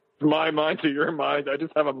sad. My mind to your mind. I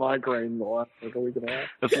just have a migraine the last week and a half.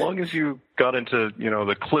 As long as you got into,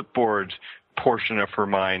 the clipboard portion of her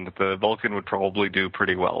mind, the Vulcan would probably do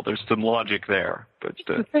pretty well. There's some logic there, but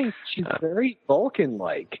the thing, she's very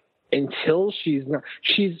Vulcan-like until she's not.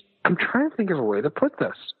 I'm trying to think of a way to put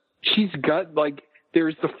this. She's got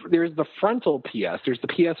there's the frontal PS. There's the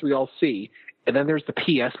PS we all see, and then there's the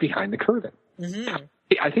PS behind the curtain. Mm-hmm.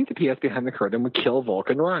 I think the PS behind the curtain would kill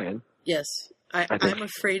Vulcan Ryan. Yes, I'm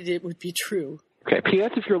afraid it would be true. Okay,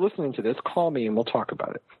 PS, if you're listening to this, call me and we'll talk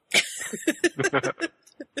about it.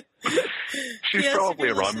 She's probably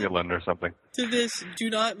a Romulan or something. To this, do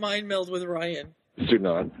not mind meld with Ryan. Do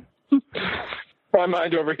not. My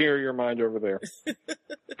mind over here, your mind over there.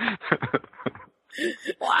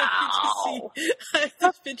 Wow. I have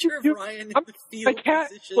this picture of Ryan in the field My cat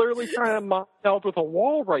position. clearly trying to melt with a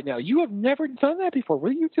wall right now. You have never done that before.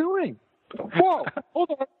 What are you doing? Whoa, hold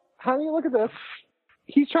on. Honey, look at this.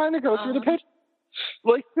 He's trying to go through the picture.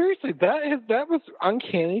 Like, seriously, that was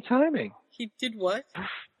uncanny timing. He did what?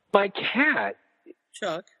 My cat.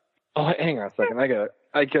 Chuck. Oh, hang on a second.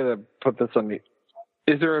 I gotta put this on me.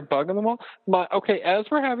 Is there a bug on the wall? As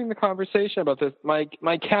we're having the conversation about this, my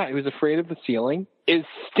cat, who's afraid of the ceiling, is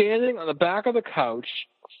standing on the back of the couch,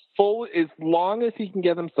 full as long as he can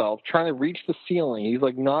get himself, trying to reach the ceiling. He's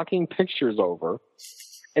like knocking pictures over,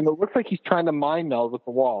 and it looks like he's trying to mind meld with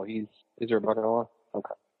the wall. Is there a bug on the wall?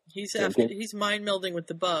 Okay. He's mind melding with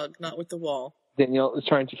the bug, not with the wall. Danielle is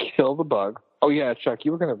trying to kill the bug. Oh yeah, Chuck,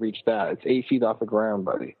 you were going to reach that. It's 8 feet off the ground,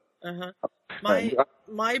 buddy.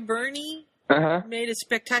 My Bernie made a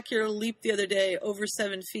spectacular leap the other day over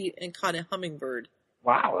 7 feet and caught a hummingbird.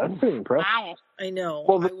 Wow, that's pretty impressive. Wow. I know.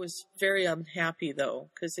 Well, I was very unhappy, though,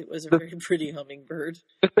 because it was a very pretty hummingbird.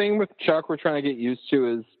 The thing with Chuck we're trying to get used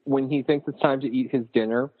to is when he thinks it's time to eat his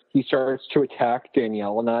dinner, he starts to attack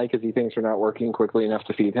Danielle and I because he thinks we're not working quickly enough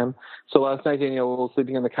to feed him. So last night, Danielle was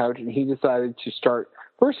sleeping on the couch, and he decided to start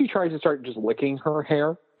 – first he tried to start just licking her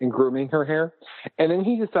hair and grooming her hair. And then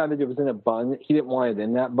he decided it was in a bun. He didn't want it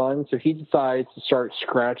in that bun, so he decided to start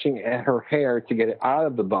scratching at her hair to get it out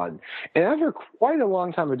of the bun. And after quite a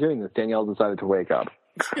long time of doing this, Danielle decided to wake up.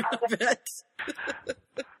 I bet.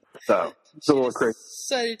 So it's a little crazy.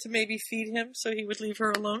 Decided to maybe feed him so he would leave her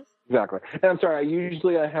alone. Exactly. And I'm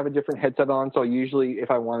sorry, I have a different headset on, so usually if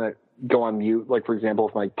I want to go on mute, like for example,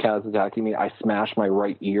 if my cat is attacking me, I smash my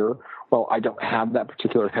right ear. Well, I don't have that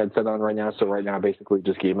particular headset on right now, so right now I basically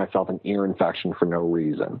just gave myself an ear infection for no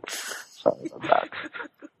reason. Sorry about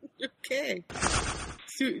that. Okay.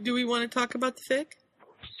 Do we want to talk about the fic?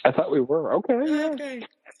 I thought we were. Okay. Okay.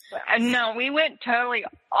 No, we went totally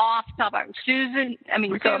off topic. Susan,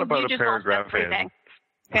 we got about a paragraph in. Yeah.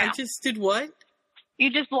 I just did what?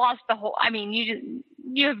 You just lost the whole.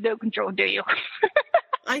 You have no control, do you?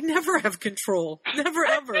 I never have control. Never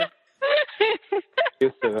ever.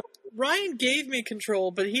 Ryan gave me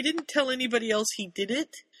control, but he didn't tell anybody else he did it.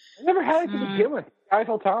 I never had it to begin with.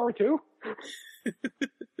 Eiffel Tower too.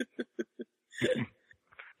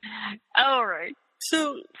 All right.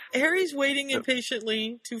 So Harry's waiting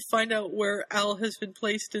impatiently to find out where Al has been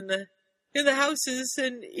placed in the houses,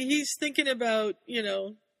 and he's thinking about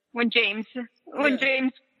when James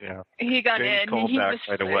he got James in, called and he back was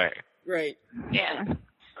right away. Right. Yeah.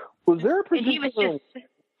 Was there a particular? And he was just.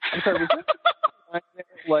 I'm sorry. Was there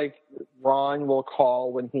like Ron will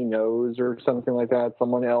call when he knows, or something like that?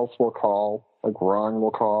 Someone else will call, like Ron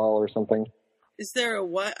will call, or something. Is there a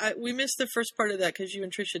what? We missed the first part of that because you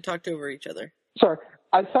and Tricia talked over each other. Sorry,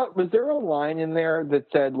 I thought, was there a line in there that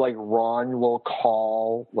said, like, Ron will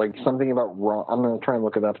call, like, something about Ron? I'm going to try and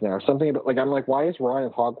look it up now. Something about, like, I'm like, why is Ron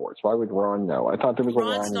at Hogwarts? Why would Ron know? I thought there was a line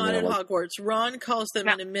in there. Ron's not at Hogwarts. Ron calls them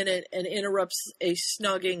in a minute and interrupts a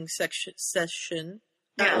snogging session.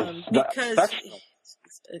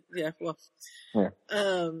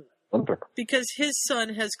 Because his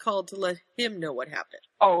son has called to let him know what happened.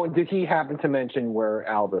 Oh, and did he happen to mention where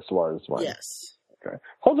Albus was? Yes. Okay.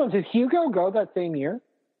 Hold on. Did Hugo go that same year?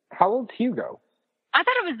 How old did Hugo? I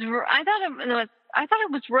thought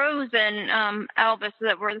it was Rose and Albus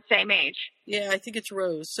that were the same age. Yeah, I think it's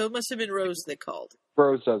Rose. So it must have been Rose they called.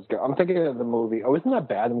 Rose does go. I'm thinking of the movie. Oh, isn't that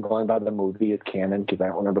bad? I'm going by the movie as canon because I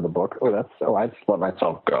don't remember the book. I just let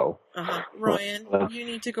myself go. Ryan, you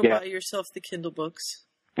need to go buy yourself the Kindle books.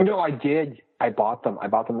 No, I did. I bought them.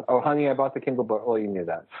 Oh, honey, I bought the Kindle book. Oh, you knew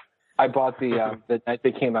that. I bought the night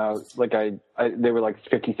they came out. Like they were like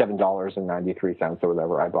 $57.93 or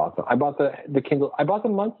whatever. I bought them. I bought the Kindle. I bought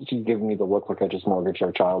them months. She's giving me the look like I just mortgaged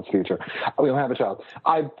our child's future. We don't have a child.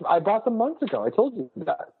 I bought them months ago. I told you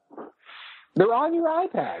that. They're on your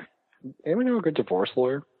iPad. Anyone know a good divorce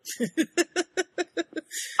lawyer?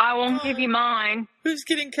 I won't give you mine. Who's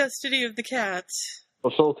getting custody of the cats?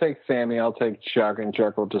 Well, she'll take Sammy. I'll take Chuck, and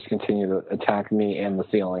Chuck will just continue to attack me and the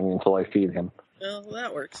ceiling until I feed him. Well,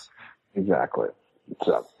 that works. Exactly.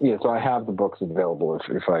 So so I have the books available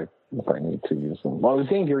if I need to use them. Well, I was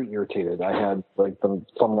getting very irritated. I had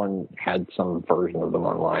someone had some version of them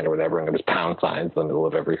online or whatever, and there was pound signs in the middle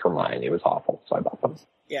of every Hermione. It was awful, so I bought them.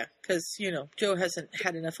 Yeah, because Jo hasn't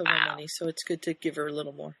had enough of my money, so it's good to give her a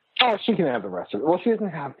little more. Oh, she can have the rest of it. Well, she doesn't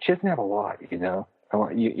have a lot,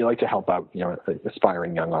 You like to help out, an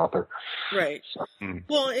aspiring young author. Right. So.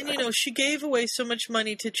 Well, and, she gave away so much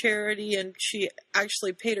money to charity, and she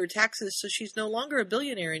actually paid her taxes, so she's no longer a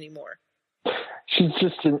billionaire anymore. She's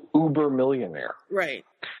just an uber millionaire. Right.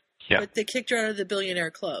 Yeah. But they kicked her out of the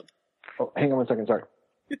billionaire club. Oh, hang on 1 second, sorry.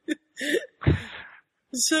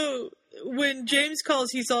 So when James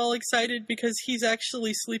calls, he's all excited because he's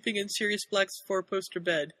actually sleeping in Sirius Black's 4-poster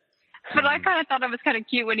bed. But I kind of thought it was kind of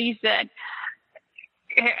cute when he said,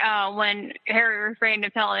 when Harry refrained to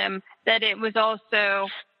tell him that it was also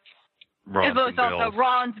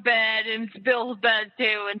Ron's bed and Bill's bed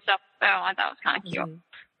too and stuff. So I thought it was kind of cute.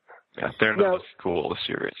 Yeah, they're not as cool, the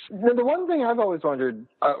series. The one thing I've always wondered,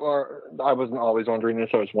 or I wasn't always wondering this,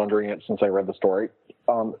 I was wondering it since I read the story.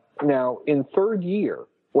 Now, in third year,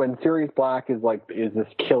 when Sirius Black is this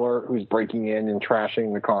killer who's breaking in and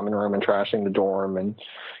trashing the common room and trashing the dorm, and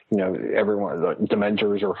everyone, the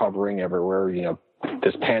Dementors are hovering everywhere.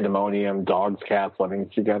 This pandemonium, dogs, cats living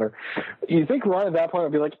together. You think Ron at that point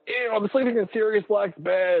would be like, "Ew, I'm sleeping in Sirius Black's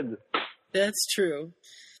bed." That's true.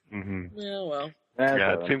 Mm-hmm. Yeah, well.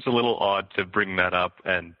 Yeah, it seems a little odd to bring that up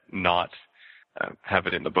and not have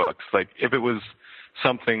it in the books. Like, if it was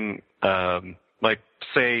something like,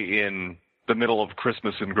 say, in the middle of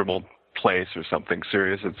Christmas in Grimmauld Place or something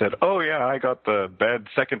serious, it said, "Oh yeah, I got the bed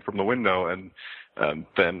second from the window," and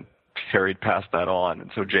then Harry passed that on,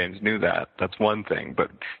 and so James knew that. That's one thing, but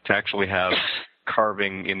to actually have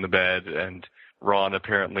carving in the bed and Ron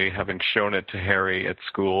apparently having shown it to Harry at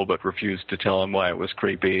school but refused to tell him why it was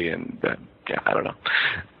creepy, and I don't know.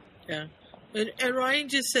 Yeah. And Ryan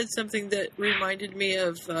just said something that reminded me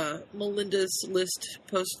of Melinda's List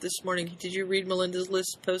post this morning. Did you read Melinda's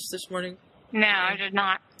List post this morning? No, I did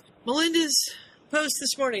not. Melinda's post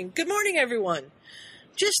this morning. Good morning, everyone.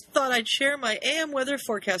 Just thought I'd share my AM weather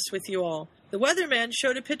forecast with you all. The weatherman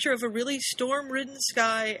showed a picture of a really storm-ridden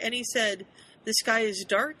sky, and he said, "The sky is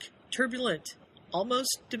dark, turbulent,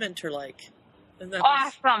 almost Dementor-like." And that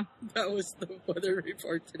awesome. That was the weather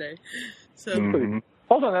report today. So,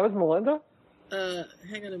 Hold on, that was Melinda?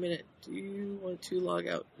 Hang on a minute. Do you want to log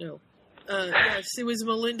out? No. Yes, it was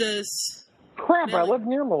Melinda's. Crap, I live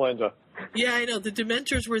near Melinda. Yeah, I know. The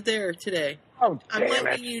Dementors were there today. Oh, I'm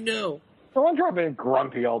letting you know. No wonder I've been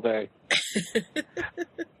grumpy all day.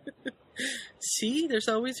 See? There's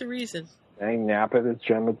always a reason. I nap it, as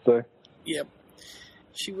Jen would say. Yep.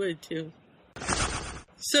 She would, too.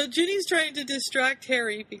 So Ginny's trying to distract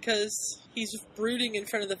Harry because he's brooding in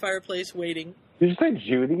front of the fireplace waiting. Did you say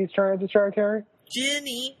Judy's trying to distract Harry?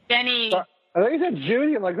 Jenny. I thought you said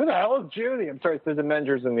Judy. I'm like, who the hell is Judy? I'm sorry, it's the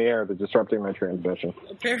Dementors in the air. They're disrupting my transmission.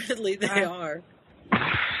 Apparently they are.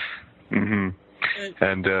 Mm-hmm.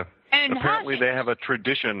 And apparently they have a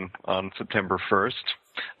tradition on September 1st.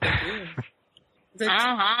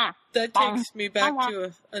 That takes me back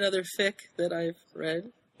to another fic that I've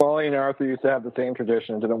read. Wally and Arthur used to have the same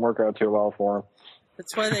tradition. It didn't work out too well for them.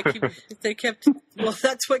 That's why that's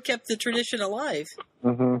what kept the tradition alive.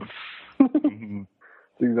 Mm-hmm.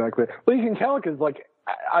 Exactly. Well, you can tell because,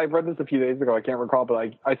 I read this a few days ago. I can't recall,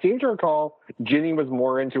 but I seem to recall Ginny was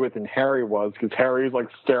more into it than Harry was because Harry was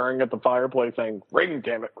staring at the fireplace saying, "Ring,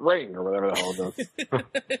 damn it, ring," or whatever the hell it is.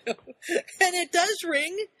 And it does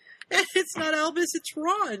ring. And it's not Albus, it's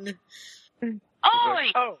Ron.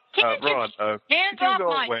 Oh, Ron, hands off go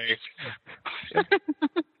my... away.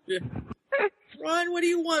 Yeah. Ron, what do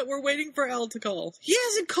you want? We're waiting for Al to call. He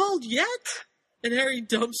hasn't called yet? And Harry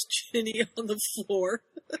dumps Ginny on the floor.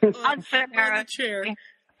 on the chair.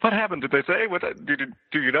 What happened? Did they say?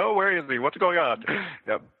 Do you know? Where is he? What's going on?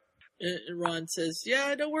 Yep. And Ron says,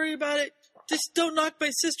 "Yeah, don't worry about it. Just don't knock my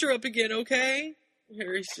sister up again, okay?"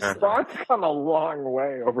 Harry's just Ron's come a long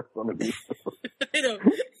way over some of these. I know.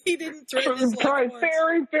 He didn't threaten his life tried once.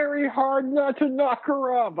 very, very hard not to knock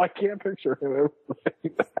her up. I can't picture him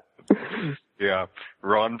saying that. Yeah.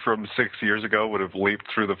 Ron from 6 years ago would have leaped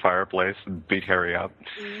through the fireplace and beat Harry up.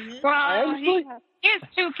 Mm-hmm. Well, he has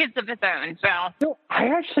 2 kids of his own, so. No, I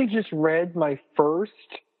actually just read my first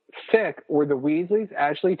fic where the Weasleys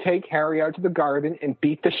actually take Harry out to the garden and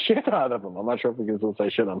beat the shit out of him. I'm not sure if we can still say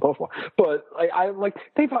shit on both of them, but I was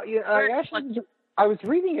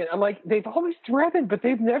reading it. I'm like, they've always threatened, but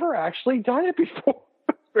they've never actually done it before.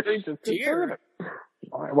 Very disconcerting.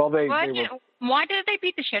 Well, why did they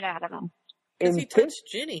beat the shit out of him? Because he touched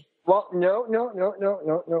Ginny. Well, no.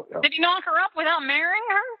 Did he knock her up without marrying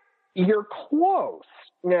her? You're close.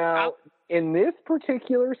 Now, in this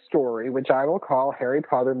particular story, which I will call Harry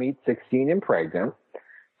Potter Meets 16 and Pregnant,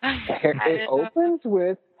 it opens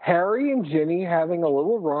with Harry and Ginny having a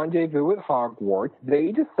little rendezvous at Hogwarts.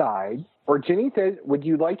 They decide, or Ginny says, "Would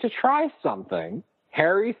you like to try something?"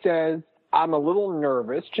 Harry says, "I'm a little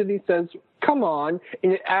nervous." Ginny says, "Come on."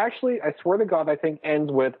 And it actually, I swear to God, I think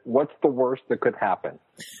ends with, "What's the worst that could happen?"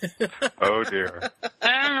 Oh, dear.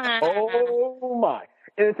 Oh, my.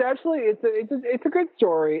 And it's actually it's a good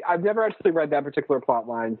story. I've never actually read that particular plot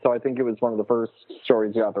line, so I think it was one of the first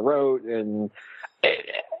stories you author wrote, and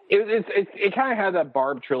it kind of had that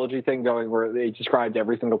Barb trilogy thing going where they described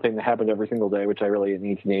every single thing that happened every single day, which I really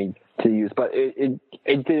need to use. But it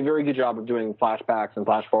did a very good job of doing flashbacks and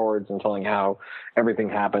flash forwards and telling how everything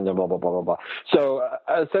happened and blah, blah, blah, blah, blah. So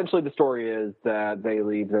essentially the story is that they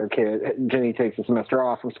leave their kid. Jenny takes a semester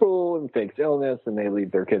off from school and fakes illness, and they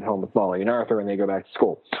leave their kid home with Molly and Arthur, and they go back to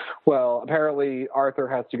school. Well, apparently Arthur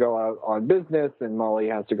has to go out on business, and Molly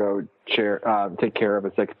has to go take care of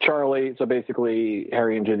a sick Charlie. So basically,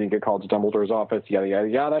 Harry and Ginny get called to Dumbledore's office, yada, yada,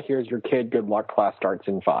 yada. Here's your kid. Good luck. Class starts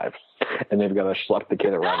in 5. And they've got to schlep the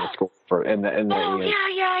kid around the school. Yeah.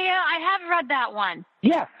 I have read that one.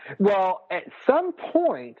 Yeah. Well, at some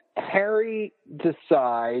point, Harry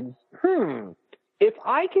decides, if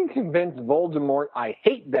I can convince Voldemort I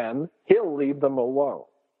hate them, he'll leave them alone.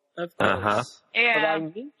 Of course. Yeah. But I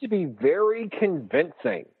need to be very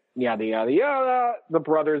convincing. Yada, yada, yada. The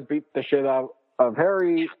brothers beat the shit out of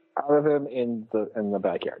Harry, out of him in the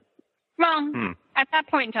backyard. Well, at that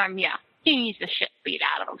point in time, yeah, he needs the shit beat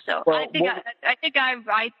out of him. So well,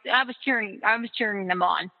 I was cheering them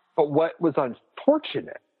on. But what was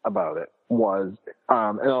unfortunate about it was,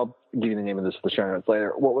 and I'll give you the name of this for the show notes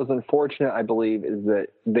later. What was unfortunate, I believe, is that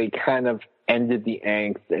they kind of ended the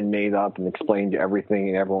angst and made up and explained everything,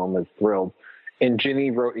 and everyone was thrilled. And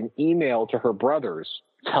Ginny wrote an email to her brothers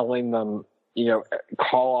telling them,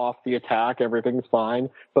 call off the attack, everything's fine.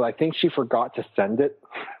 But I think she forgot to send it.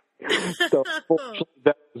 So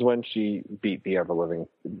that was when she beat the ever-living,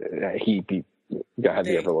 had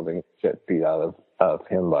the ever-living shit beat out of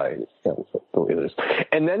him by the Weaslers.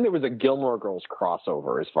 And then there was a Gilmore Girls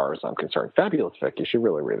crossover, as far as I'm concerned. Fabulous fic. You should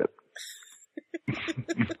really read it.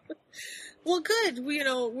 Well, good.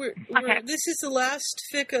 This is the last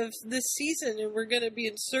fic of this season, and we're going to be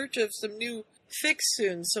in search of some new fics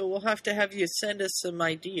soon, so we'll have to have you send us some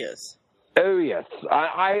ideas. Oh, yes.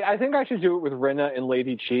 I think I should do it with Rinna and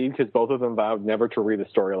Lady Chi, because both of them vowed never to read a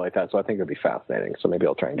story like that, so I think it would be fascinating. So maybe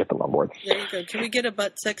I'll try and get them on board. There you go. Can we get a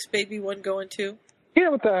butt sex baby one going, too? Yeah,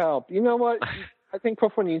 with the help. You know what? I think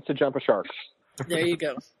Puffwa needs to jump a shark. There you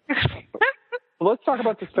go. Well, let's talk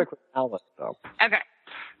about this fic with Alice, though. Okay.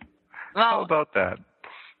 Well, how about that?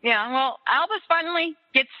 Yeah, well, Albus finally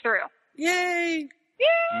gets through. Yay!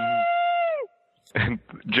 Yay! And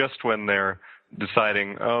just when they're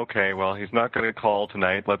deciding, okay, well, he's not going to call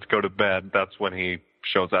tonight, let's go to bed, that's when he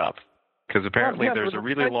shows up. Because apparently there's a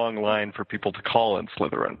really long line for people to call in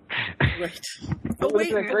Slytherin. Right. Oh,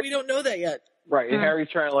 wait, we don't know that yet. Right, and Harry's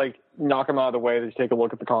trying to, knock him out of the way to take a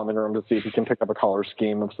look at the common room to see if he can pick up a color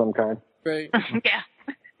scheme of some kind. Right. Yeah.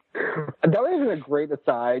 That was a great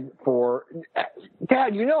aside for,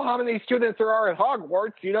 Dad, you know how many students there are at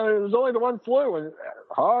Hogwarts? There's only the one flu.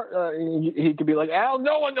 And he could be like, Al,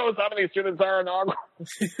 no one knows how many students there are in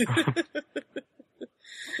Hogwarts.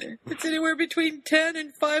 It's anywhere between 10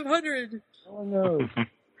 and 500. Oh, no.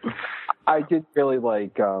 I did really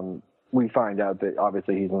like, we find out that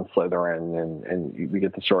obviously he's in Slytherin, and we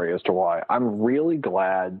get the story as to why. I'm really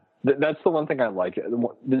glad. That's the one thing I like.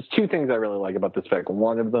 There's 2 things I really like about this fic.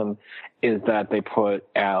 One of them is that they put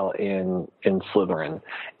Al in Slytherin.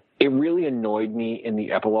 It really annoyed me in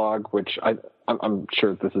the epilogue, which I'm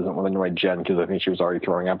sure this isn't what annoyed Jen, because I think she was already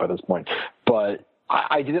throwing up at this point. But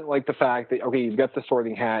I didn't like the fact that, okay, you've got the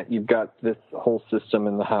Sorting Hat, you've got this whole system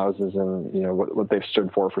in the houses and, what they've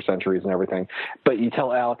stood for centuries and everything. But you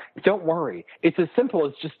tell Al, don't worry. It's as simple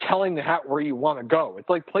as just telling the hat where you want to go. It's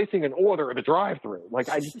like placing an order at a drive-thru.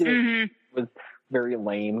 I just didn't, it was very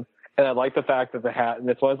lame. And I like the fact that the hat, and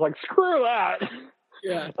this one was like, screw that.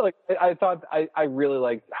 Yeah. I thought, I really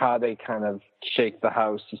liked how they kind of shake the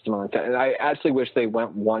house system on that. And I actually wish they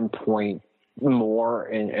went one point more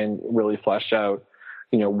and really fleshed out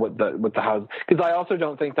what the house, because I also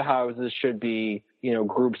don't think the houses should be,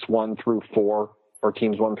 groups 1 through 4 or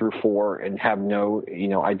teams 1 through 4 and have no,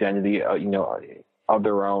 identity, of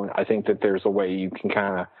their own. I think that there's a way you can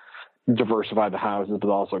kind of diversify the houses, but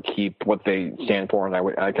also keep what they stand for. And I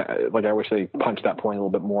wish they punched that point a little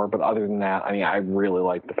bit more. But other than that, I really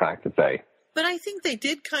like the fact that they. But I think they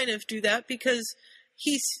did kind of do that, because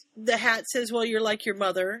the hat says, well, you're like your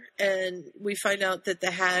mother, and we find out that the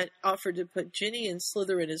hat offered to put Ginny in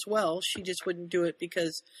Slytherin as well. She just wouldn't do it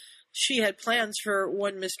because she had plans for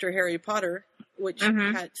one Mr. Harry Potter, which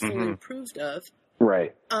Hat fully approved of.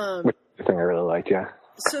 Right. Which is the thing I really liked, yeah.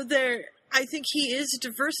 So I think he is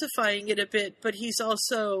diversifying it a bit, but he's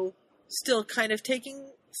also still kind of taking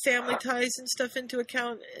family ties and stuff into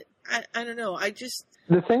account. I don't know.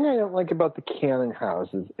 The thing I don't like about the canon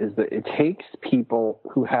houses is that it takes people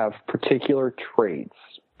who have particular traits,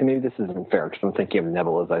 and maybe this isn't fair because I'm thinking of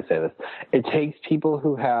Neville as I say this. It takes people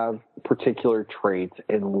who have particular traits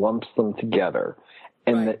and lumps them together.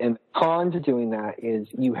 And the con to doing that is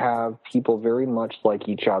you have people very much like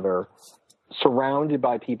each other, surrounded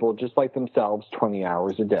by people just like themselves 20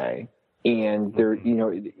 hours a day. And they're,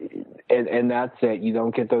 and that's it. You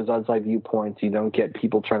don't get those outside viewpoints. You don't get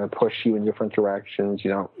people trying to push you in different directions.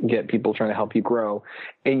 You don't get people trying to help you grow.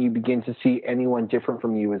 And you begin to see anyone different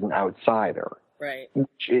from you as an outsider. Right.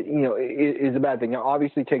 Which, is a bad thing. Now,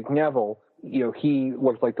 obviously, take Neville. He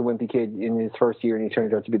looked like the wimpy kid in his first year, and he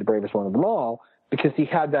turned out to be the bravest one of them all because he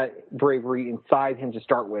had that bravery inside him to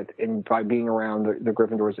start with. And by being around the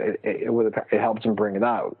Gryffindors, it helps him bring it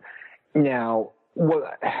out. Now,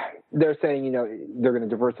 they're saying, they're going to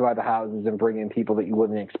diversify the houses and bring in people that you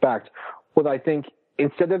wouldn't expect. Well, I think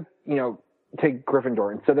instead of, take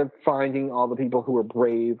Gryffindor, instead of finding all the people who are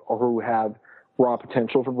brave or who have raw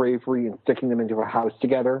potential for bravery and sticking them into a house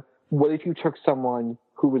together, what if you took someone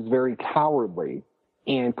who was very cowardly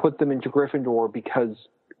and put them into Gryffindor because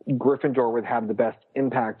Gryffindor would have the best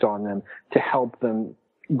impact on them to help them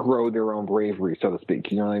grow their own bravery, so to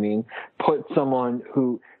speak. You know what I mean? Put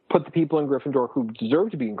the people in Gryffindor who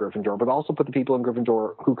deserve to be in Gryffindor, but also put the people in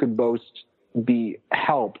Gryffindor who could most be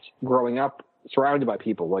helped growing up surrounded by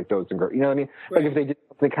people like those in Gryffindor. You know what I mean? Right. Like if they did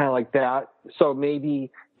something kind of like that. So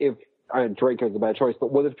maybe if Draco's a bad choice,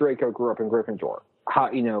 but what if Draco grew up in Gryffindor? How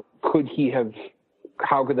could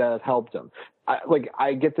that have helped him?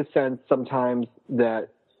 I get the sense sometimes that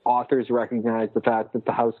authors recognize the fact that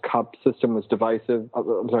the House Cup system was divisive.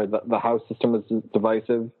 The House system was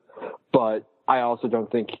divisive, but I also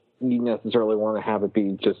don't think you necessarily want to have it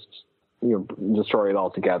be just, destroyed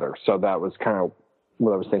altogether. So that was kind of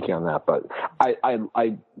what I was thinking on that. But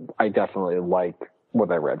I definitely like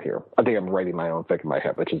what I read here. I think I'm writing my own fic in my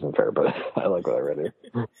head, which isn't fair, but I like what I read here.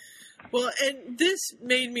 Well, and this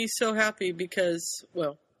made me so happy because,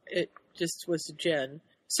 it just was Jen.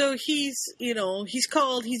 So he's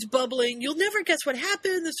called, he's bubbling. You'll never guess what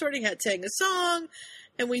happened. The Sorting Hat sang a song.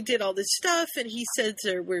 And we did all this stuff, and he said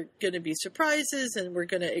we're going to be surprises, and we're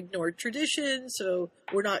going to ignore tradition, so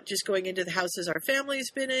we're not just going into the houses our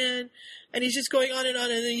family's been in. And he's just going on, and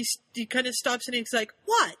then he kind of stops, and he's like,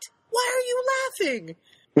 what? Why are you laughing?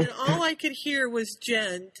 And all I could hear was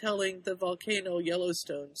Jen telling the Volcano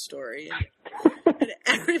Yellowstone story. And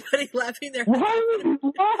everybody laughing their heads. Why are you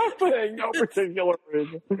laughing? No particular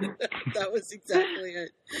reason. That was exactly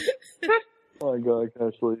it. Oh, my God,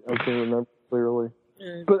 Ashley. I can't remember clearly.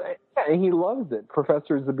 But he loves it.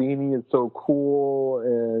 Professor Zabini is so cool,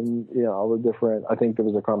 and all the different. I think there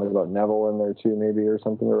was a comment about Neville in there too, maybe, or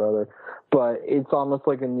something or other. But it's almost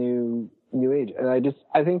like a new age, and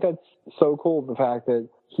I think that's so cool. The fact that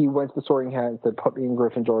he went to the Sorting Hat and said, "Put me in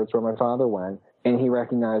Gryffindor." It's where my father went, and he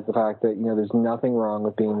recognized the fact that there's nothing wrong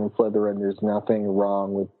with being in Slytherin. There's nothing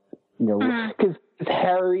wrong with because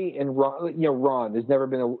Harry and Ron. There's never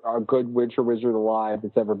been a good witch or wizard alive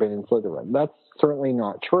that's ever been in Slytherin. That's certainly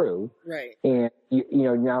not true. Right. And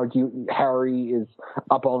now Harry is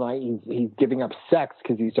up all night. He's giving up sex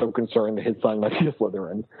because he's so concerned that his son might be a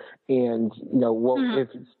Slytherin. And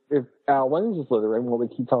if Al went into Slytherin, what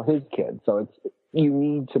would he tell his kid? So you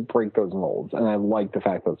need to break those molds. And I like the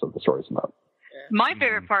fact that's what the story's about. My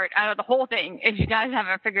favorite part out of the whole thing, if you guys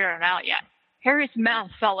haven't figured it out yet, Harry's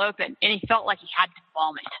mouth fell open, and he felt like he had to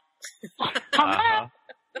vomit.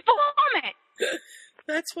 Vomit!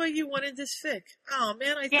 That's why you wanted this fic. Oh,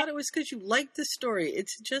 man, I thought it was because you liked the story.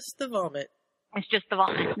 It's just the vomit. It's just the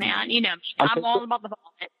vomit, man. I'm all about the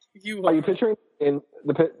vomit. Are you picturing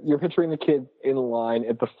you're picturing the kids in line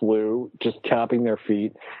at the flu, just tapping their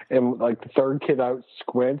feet, and like the third kid out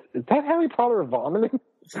squints? Is that Harry Potter vomiting?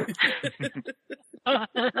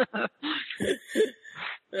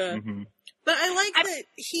 But I like that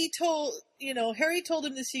he told, Harry told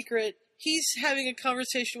him the secret. He's having a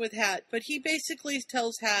conversation with Hat, but he basically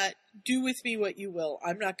tells Hat, do with me what you will.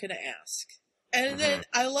 I'm not going to ask. And then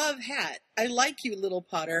I love Hat. I like you, little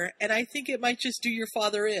Potter, and I think it might just do your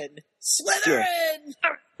father in. Slytherin!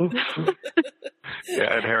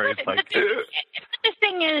 Yeah, and Harry's like... The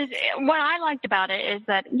thing is, what I liked about it is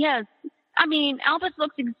that, Albus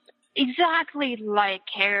looks exactly like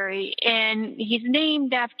Harry, and he's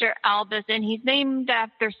named after Albus, and he's named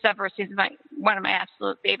after Severus, who's one of my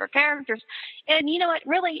absolute favorite characters. And you know what?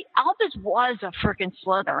 Really, Albus was a freaking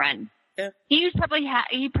Slytherin. Yeah. He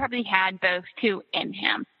probably had both two in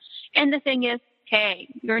him. And the thing is, hey,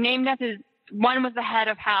 you're named after one was the head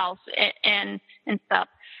of house and stuff.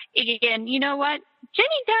 again, you know what? Ginny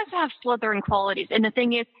does have Slytherin qualities, and the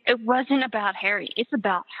thing is, it wasn't about Harry. It's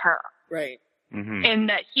about her. Right. Mm-hmm. And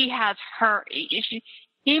that he has her.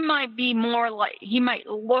 He might be more like, he might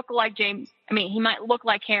look like James. I mean, he might look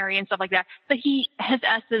like Harry and stuff like that, but his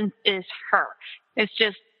essence is her. It's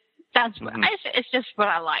just, it's just what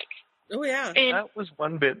I like. Oh, yeah. And that was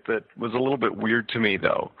one bit that was a little bit weird to me,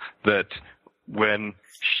 though, that when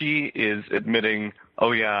she is admitting,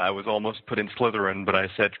 oh, yeah, I was almost put in Slytherin, but I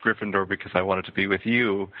said Gryffindor because I wanted to be with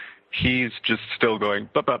you, he's just still going,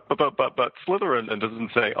 but Slytherin, and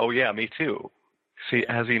doesn't say, oh, yeah, me too. See,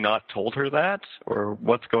 has he not told her that? Or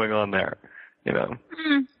what's going on there? You know?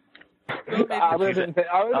 Albus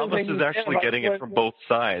is actually getting it from both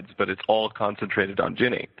sides, but it's all concentrated on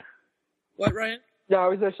Ginny. What, Ryan? No, I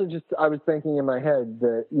was thinking in my head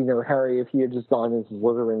that, you know, Harry, if he had just gone into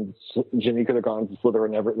Slytherin, Ginny could have gone into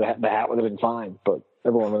Slytherin, the hat would have been fine, but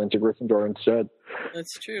everyone went into Gryffindor instead.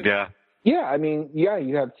 That's true. Yeah. Yeah, I mean, yeah,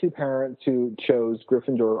 you have two parents who chose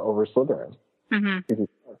Gryffindor over Slytherin. Mm-hmm.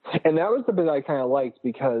 And that was the bit I kind of liked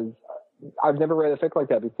because I've never read a fic like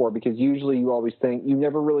that before, because usually you always think, you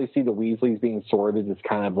never really see the Weasleys being sorted as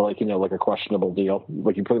kind of like, you know, like a questionable deal.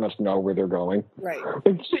 Like you pretty much know where they're going. Right.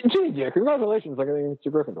 Gee, yeah, congratulations, like getting into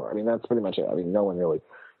Gryffindor. I mean, that's pretty much it. I mean, no one really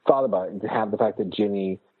thought about it. And to have the fact that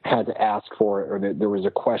Ginny had to ask for it, or that there was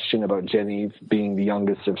a question about Ginny being the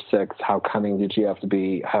youngest of six, how cunning did she have to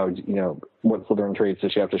be? How, you know, what Slytherin traits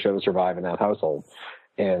did she have to show to survive in that household?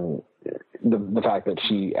 And the fact that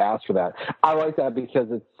she asked for that, I like that because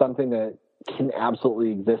it's something that can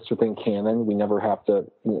absolutely exist within canon. We never have to,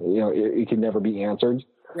 you know, it can never be answered.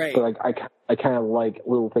 Right. But I kind of like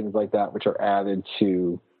little things like that, which are added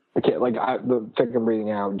to the kid. Like the fic I'm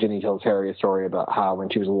reading out, Ginny tells Harry a story about how when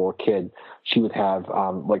she was a little kid, she would have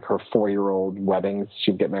like her 4-year-old weddings.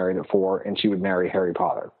 She'd get married at 4, and she would marry Harry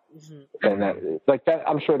Potter. Mm-hmm. And that, like that,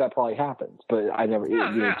 I'm sure that probably happens, but I never.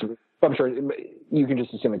 I'm sure you can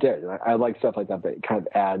just assume it did. I like stuff like that that kind of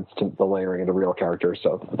adds to the layering of the real character,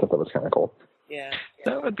 so I thought that was kind of cool. Yeah.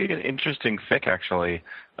 That would be an interesting fic, actually,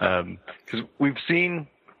 because we've seen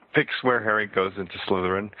fics where Harry goes into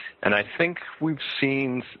Slytherin, and I think we've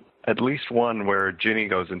seen at least one where Ginny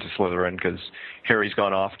goes into Slytherin because Harry's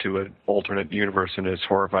gone off to an alternate universe and is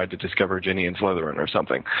horrified to discover Ginny in Slytherin or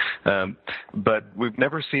something. But we've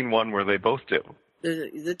never seen one where they both do.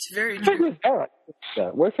 That's very true.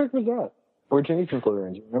 What fic was that? Where Ginny's in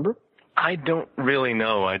Slytherin, do you remember? I don't really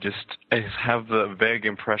know. I have the vague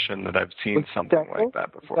impression that I've seen something like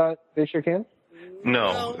that before. They shook hands?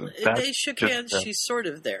 No. Well, they shook hands. She's sort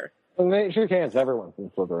of there. When they shook hands, everyone's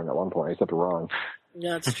in Slytherin at one point, except Ron.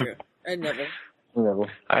 Yeah, that's true. I never.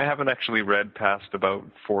 I haven't actually read past about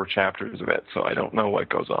 4 chapters of it, so I don't know what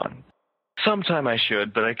goes on. Sometime I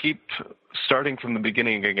should, but I keep starting from the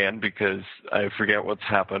beginning again because I forget what's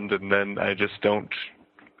happened, and then I just don't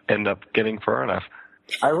end up getting far enough.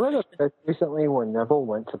 I read a book recently where Neville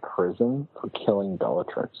went to prison for killing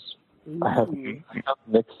Bellatrix. Ooh. I have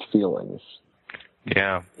mixed feelings.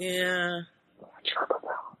 Yeah. Yeah. I'm not sure about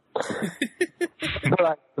that.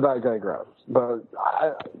 but I digress. But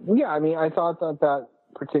I mean, I thought that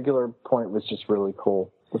particular point was just really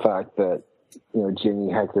cool. The fact that, you know,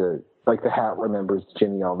 Ginny had to, like, the hat remembers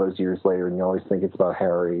Ginny all those years later, and you always think it's about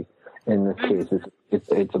Harry. In this case,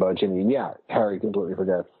 it's about Ginny. And yeah, Harry completely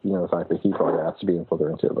forgets, you know, the fact that he probably has to be in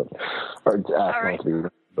Slytherin too, or asked not to be.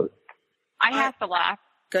 But I have to laugh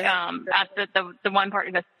at the one part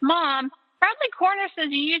that goes, "Mom, Bradley Corner says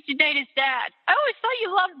you used to date his dad. I always thought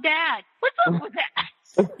you loved Dad. What's up with that?"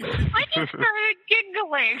 I just started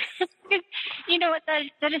giggling. You know what?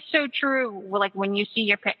 That is so true. Like when you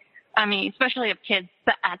see especially of kids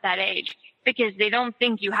at that age, because they don't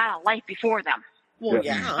think you had a life before them. Well,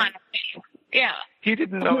 yeah. Kind of thing. Yeah. He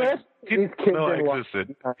didn't know it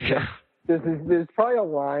existed. Yeah. There's probably a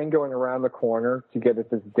line going around the corner to get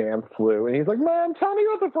at this damn flu, and he's like, "Mom, tell me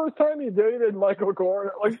about the first time you dated Michael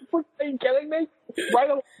Corner." Like, are you kidding me?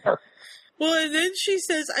 Right over. Well, and then she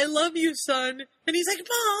says, "I love you, son," and he's like,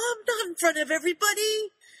 "Mom, not in front of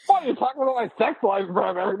everybody." What, you're talking about my sex life in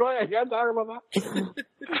front of everybody? I can't talk about that.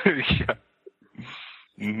 Yeah.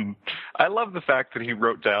 Mm-hmm. I love the fact that he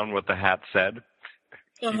wrote down what the hat said.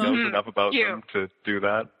 He knows enough about them to do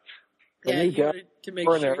that. Yeah, he wanted to make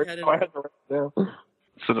sure he had it.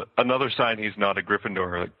 So another sign he's not a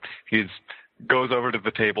Gryffindor. Like, he goes over to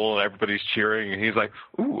the table and everybody's cheering, and he's like,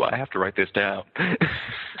 "Ooh, I have to write this down."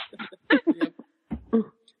 Yep.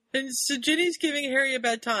 And so Ginny's giving Harry a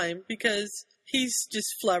bad time because he's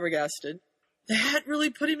just flabbergasted. The hat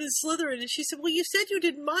really put him in Slytherin, and she said, "Well, you said you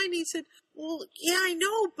didn't mind." He said, "Well, yeah, I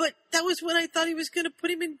know, but that was when I thought he was going to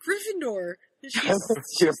put him in Gryffindor." And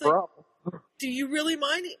she's like, do you really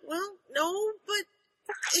mind? Well, no, but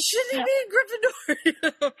shouldn't he be in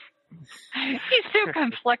Gryffindor? He's so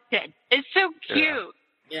conflicted. It's so cute.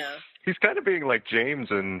 Yeah. He's kind of being like James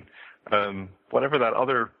and whatever that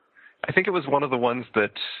other... I think it was one of the ones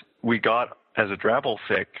that we got as a Drabble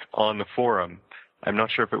fic on the forum. I'm not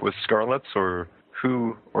sure if it was Scarlet's or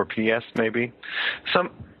Who or PS maybe.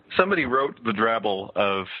 Somebody wrote the Drabble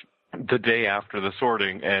of the day after the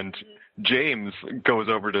sorting, and James goes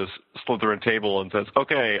over to Slytherin table and says,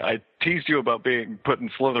 okay, I teased you about being put in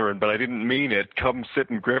Slytherin, but I didn't mean it. Come sit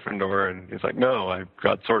in Gryffindor. And he's like, no, I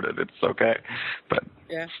got sorted. It's okay. But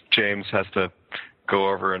James has to go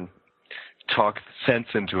over and talk sense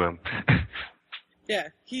into him. Yeah,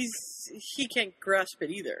 he can't grasp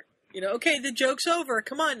it either. Okay, the joke's over.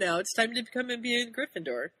 Come on now. It's time to come and be in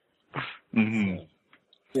Gryffindor. Mm-hmm. So.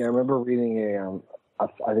 Yeah, I remember reading I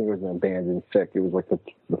think it was an abandoned fic. It was like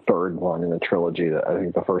the third one in the trilogy. I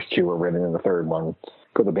think the first two were written, and the third one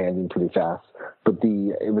got abandoned pretty fast. But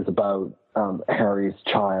it was about Harry's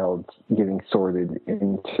child getting sorted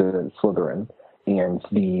into Slytherin. And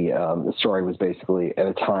the story was basically at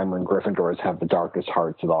a time when Gryffindors have the darkest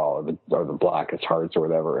hearts of all, or the blackest hearts or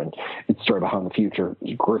whatever. And it's sort of how in the future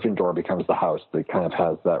Gryffindor becomes the house that kind of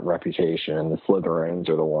has that reputation, and the Slytherins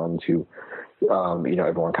are the ones who,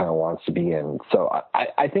 everyone kind of wants to be in. So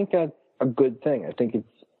I think that's a good thing. I think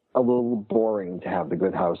it's a little boring to have the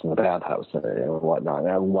good house and the bad house and whatnot. And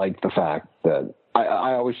I like the fact that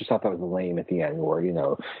I always just thought that was lame at the end, where you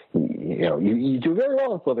do very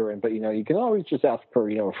well in Slytherin, but you can always just ask for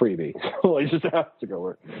a freebie. So I just have to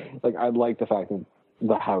go. I like the fact that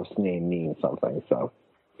the house name means something. So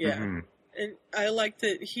and I like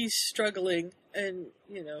that he's struggling, and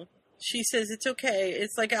she says it's okay.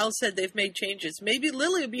 It's like Al said, they've made changes. Maybe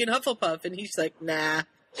Lily will be in Hufflepuff, and he's like, nah.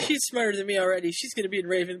 She's smarter than me already. She's going to be in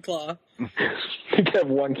Ravenclaw. You can have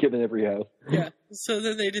one kid in every house. Yeah. So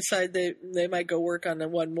then they decide they might go work on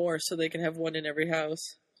one more so they can have one in every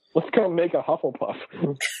house. Let's go make a Hufflepuff.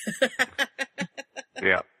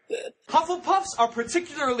 Yeah. Hufflepuffs are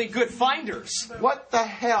particularly good finders. What the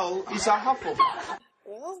hell is a Hufflepuff?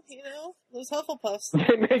 Well, those Hufflepuffs.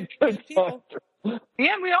 They make good people.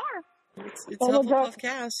 Yeah, we are. It's Hufflepuff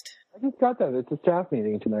cast. I just got that. It's a staff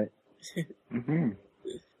meeting tonight. Mm-hmm.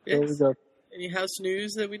 Yes. Any house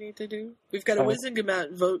news that we need to do? We've got a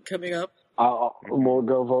Wizengamot vote coming up. We'll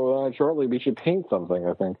go vote on it shortly. We should paint something,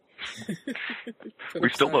 I think. We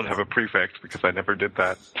still don't have a prefect because I never did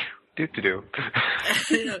that. Do.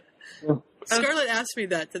 Scarlett asked me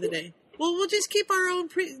that the other day. Well, we'll just keep our own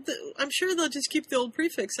I'm sure they'll just keep the old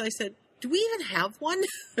prefix. I said, do we even have one?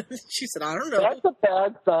 She said, I don't know. That's a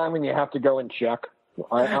bad sign when you have to go and check.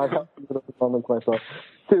 I have to do those moments myself.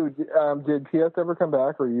 Dude, did PS ever come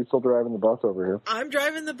back, or are you still driving the bus over here? I'm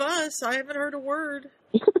driving the bus. I haven't heard a word.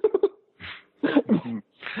 I've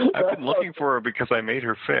been looking for her because I made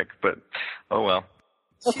her fic, but oh well.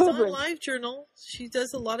 She's on LiveJournal. She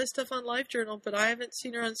does a lot of stuff on LiveJournal, but I haven't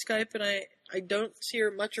seen her on Skype, and I don't see her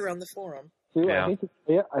much around the forum. Yeah.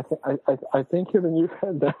 I think you're the new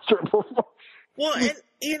headmaster before. Well, and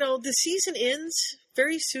the season ends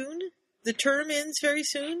very soon. The term ends very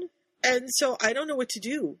soon. And so I don't know what to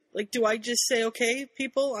do. Do I just say, okay,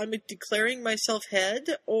 people, I'm declaring myself head,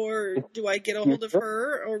 or do I get a hold of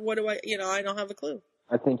her, or what do I don't have a clue.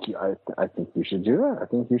 I think you should do that. I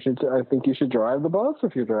think you should drive the bus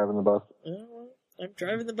if you're driving the bus. Well, I'm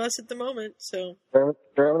driving the bus at the moment, so.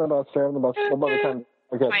 Driving the bus. Well, by the time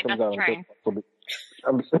comes out,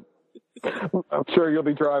 I'm sure you'll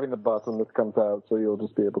be driving the bus when this comes out, so you'll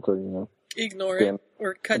just be able to, ignore it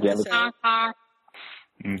or cut this out.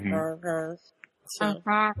 Mm-hmm. So.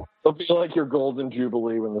 It'll be like your golden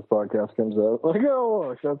jubilee when this podcast comes out.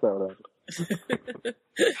 Shut that up.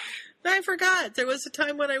 I forgot. There was a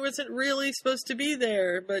time when I wasn't really supposed to be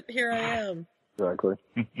there, but here I am. Exactly.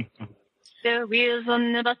 The wheels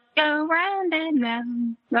on the bus go round and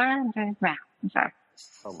round, round and round. I'm sorry.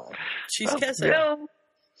 Oh my. She's kissing.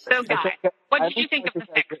 So Guy, what did you think of the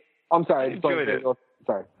fic? I'm sorry.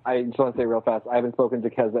 I just want to say real fast. I haven't spoken to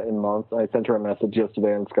Keza in months. I sent her a message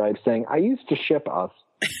yesterday on Skype saying, I used to ship us.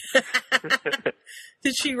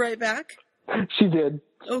 Did she write back? She did.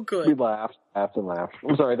 Oh, good. We laughed and laughed.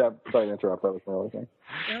 I'm sorry to interrupt. That was my other thing.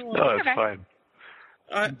 No, it's fine.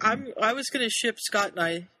 I was going to ship Scott and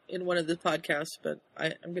I in one of the podcasts, but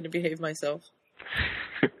I'm going to behave myself.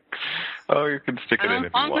 Oh, you can stick it in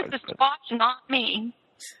if you want. As long as it's Scott, not me.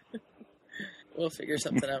 We'll figure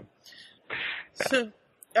something out. So,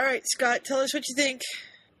 all right, Scott, tell us what you think.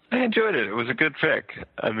 I enjoyed it. It was a good fic.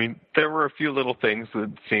 I mean, there were a few little things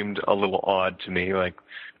that seemed a little odd to me. Like,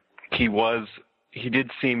 he was he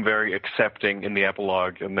did seem very accepting in the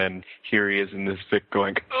epilogue, and then here he is in this fic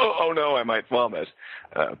going, oh no, I might vomit.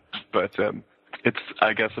 But it's,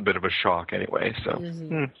 I guess, a bit of a shock anyway, so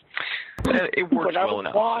it works well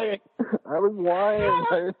enough. I was lying.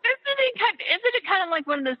 Isn't it kind of like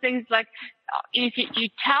one of those things, like, you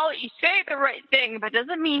say the right thing, but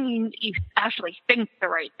doesn't mean you actually think the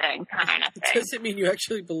right thing, kind of thing. It doesn't mean you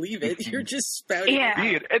actually believe it. You're just spouting. Yeah.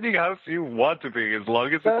 Be at any house you want to be, as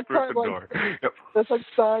long as it's Gryffindor. That's like,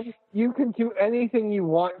 son, you can do anything you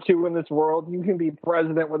want to in this world. You can be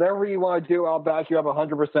president. Whatever you want to do, I'll back you up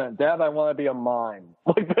 100%. Dad, I want to be a mime.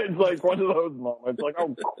 Like, it's like one of those moments. Like,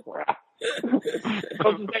 oh, crap.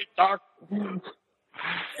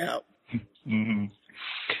 Yeah. Mm-hmm.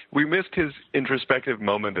 We missed his introspective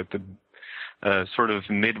moment at the sort of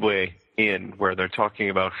midway in, where they're talking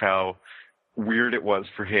about how weird it was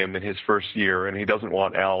for him in his first year, and he doesn't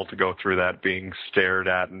want Al to go through that, being stared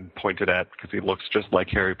at and pointed at because he looks just like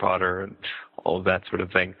Harry Potter and all of that sort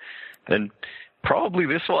of thing. And probably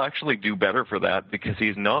this will actually do better for that, because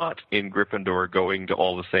he's not in Gryffindor going to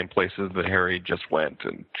all the same places that Harry just went.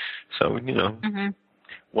 And so,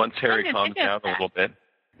 once Harry calms down a little bit,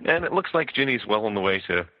 and it looks like Ginny's well on the way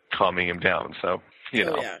to calming him down, so,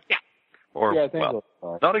 Yeah. Or,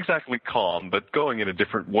 not exactly calm, but going in a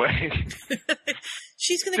different way.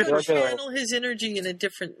 She's going to go channel his energy in a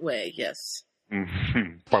different way, yes.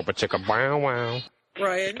 Baba chicka wow wow.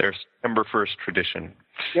 Ryan? Their September 1st tradition.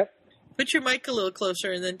 Yep. Put your mic a little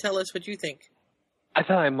closer and then tell us what you think. I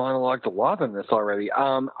thought I monologued a lot on this already.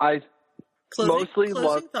 Closing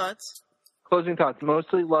thoughts. Closing thoughts.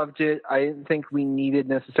 Mostly loved it. I didn't think we needed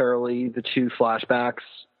necessarily the 2 flashbacks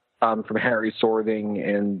from Harry sorting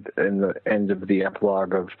and the end of the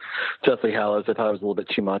epilogue of Deathly Hallows. I thought it was a little bit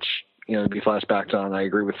too much, to be flashbacked on. I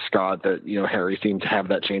agree with Scott that, Harry seemed to have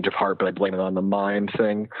that change of heart, but I blame it on the mime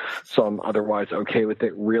thing. So I'm otherwise okay with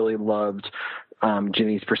it. Really loved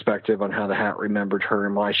Ginny's perspective on how the hat remembered her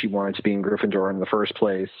and why she wanted to be in Gryffindor in the first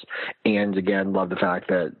place. And again, love the fact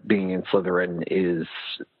that being in Slytherin is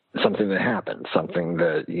something that happens, something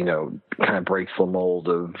that, kind of breaks the mold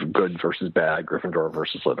of good versus bad, Gryffindor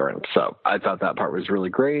versus Slytherin. So I thought that part was really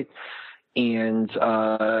great, and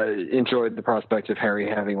enjoyed the prospect of Harry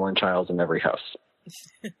having one child in every house.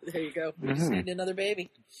 There you go. We just need another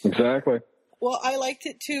baby. Exactly. Well, I liked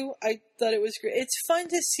it too. I thought it was great. It's fun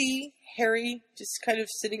to see Harry just kind of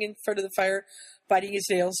sitting in front of the fire, biting his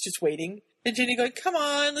nails, just waiting. And Ginny going, come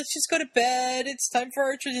on, let's just go to bed. It's time for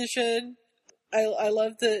our tradition. I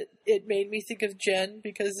love that it made me think of Jen,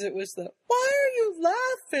 because it was the, why are you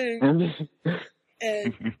laughing?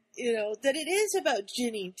 And, that it is about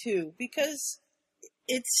Ginny too, because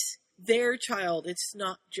it's their child. It's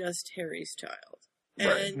not just Harry's child.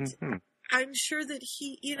 And I'm sure that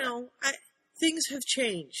he, things have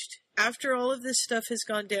changed. After all of this stuff has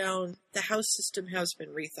gone down, the house system has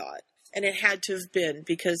been rethought. And it had to have been,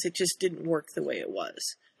 because it just didn't work the way it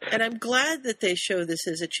was. And I'm glad that they show this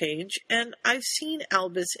as a change. And I've seen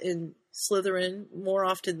Albus in Slytherin more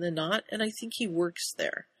often than not, and I think he works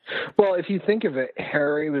there. Well, if you think of it,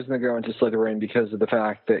 Harry was going to go into Slytherin because of the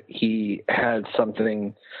fact that he had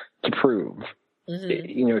something to prove.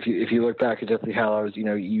 Mm-hmm. If you look back at Deathly Hallows,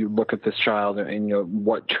 you look at this child and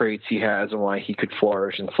what traits he has and why he could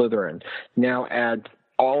flourish in Slytherin. Now add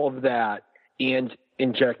all of that and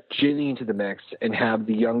inject Ginny into the mix and have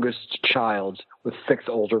the youngest child with 6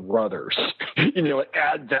 older brothers.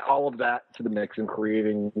 Add all of that to the mix and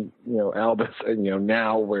creating, Albus, and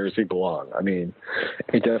now where does he belong? I mean,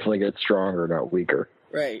 he definitely gets stronger, not weaker.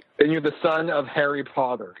 Right. And you're the son of Harry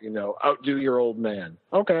Potter, outdo your old man.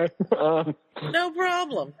 Okay. No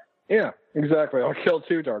problem. Yeah, exactly. I'll kill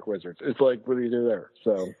 2 dark wizards. It's like, what do you do there?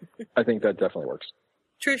 So I think that definitely works.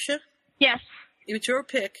 Tricia? Yes. It's your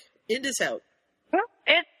pick. In is out.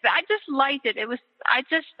 I just liked it. I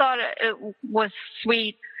just thought it was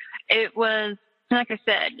sweet. It was, like I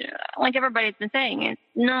said, like everybody's been saying, it's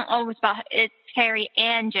not always about, it's Harry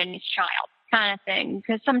and Ginny's child kind of thing.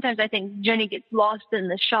 Because sometimes I think Ginny gets lost in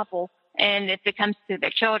the shuffle. And if it comes to their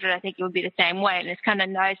children, I think it would be the same way. And it's kind of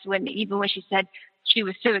nice even when she said she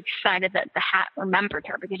was so excited that the hat remembered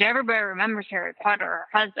her, because everybody remembers Harry Potter, her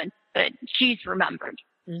husband, but she's remembered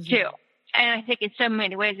too. And I think in so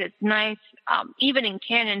many ways it's nice. Even in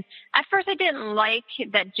canon, at first I didn't like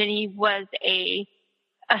that Ginny was a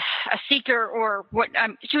seeker, or what?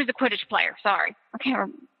 She was a Quidditch player. Sorry, I can't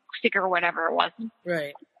remember, seeker or whatever it was.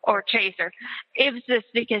 Right. Or chaser. It was just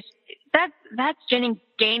because that's Ginny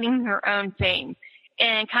gaining her own fame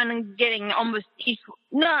and kind of getting almost equal,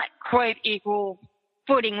 not quite equal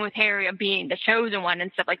footing with Harry of being the chosen one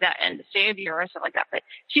and stuff like that, and the savior and stuff like that. But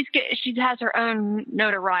she has her own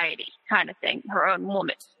notoriety kind of thing, her own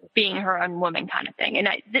woman, being her own woman kind of thing. And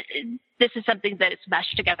this is something that is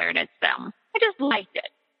meshed together, and it's them. I just liked it.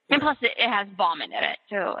 And plus, it has vomit in it,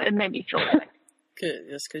 so it made me feel good. Good,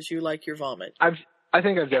 just because you like your vomit. I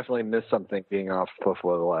think I've definitely missed something being off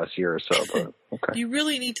Puffalo the last year or so. But okay. You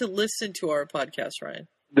really need to listen to our podcast, Ryan.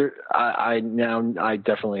 I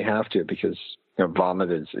definitely have to, because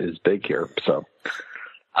vomit is big here. So.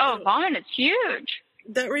 Oh, vomit is huge.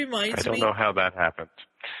 That reminds me. I don't know how that happened.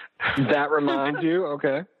 That reminds you?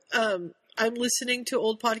 Okay. I'm listening to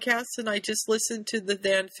old podcasts, and I just listened to the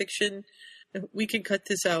Van Fiction. We can cut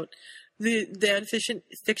this out. The Van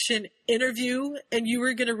Fiction interview, and you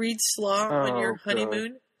were going to read Slaw on your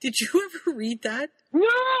honeymoon. God. Did you ever read that? No!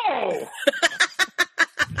 Oh,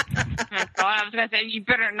 God, I was going to say, you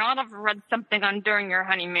better not have read something during your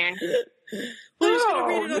honeymoon. Well, I was going to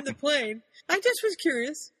read it on the plane. I just was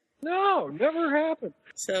curious. No, never happened.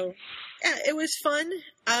 So, yeah, it was fun.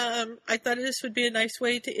 I thought this would be a nice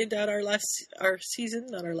way to end out our season,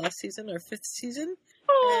 not our last season, our 5th season.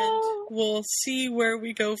 And we'll see where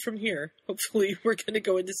we go from here. Hopefully we're going to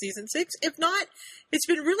go into season 6. If not, it's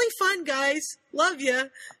been really fun, guys. Love ya.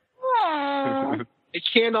 It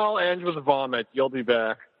can't all end with vomit. You'll be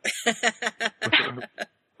back. That'll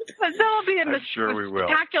be a sure we will.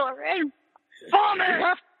 Spectacular end.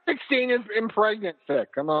 Vomit! 16 impregnant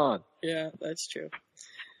thick. Come on. Yeah, that's true.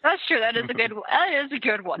 That's true. That is a good one. That is a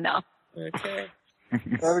good one, though. Okay. Have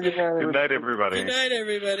a good night, everybody. Good night, everybody. Good night,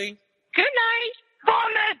 everybody. Good night.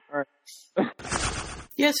 Vomit! All right.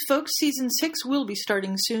 Yes, folks, season 6 will be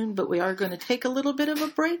starting soon, but we are going to take a little bit of a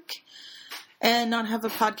break and not have a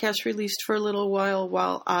podcast released for a little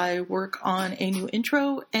while I work on a new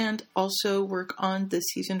intro and also work on the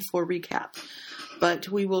season 4 recap. But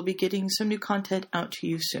we will be getting some new content out to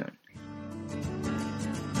you soon.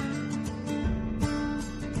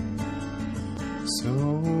 So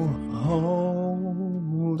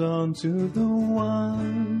hold on to the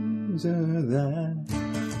wonder that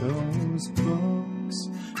those books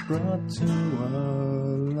brought to our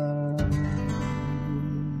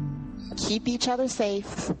lives. Keep each other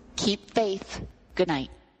safe. Keep faith. Good night.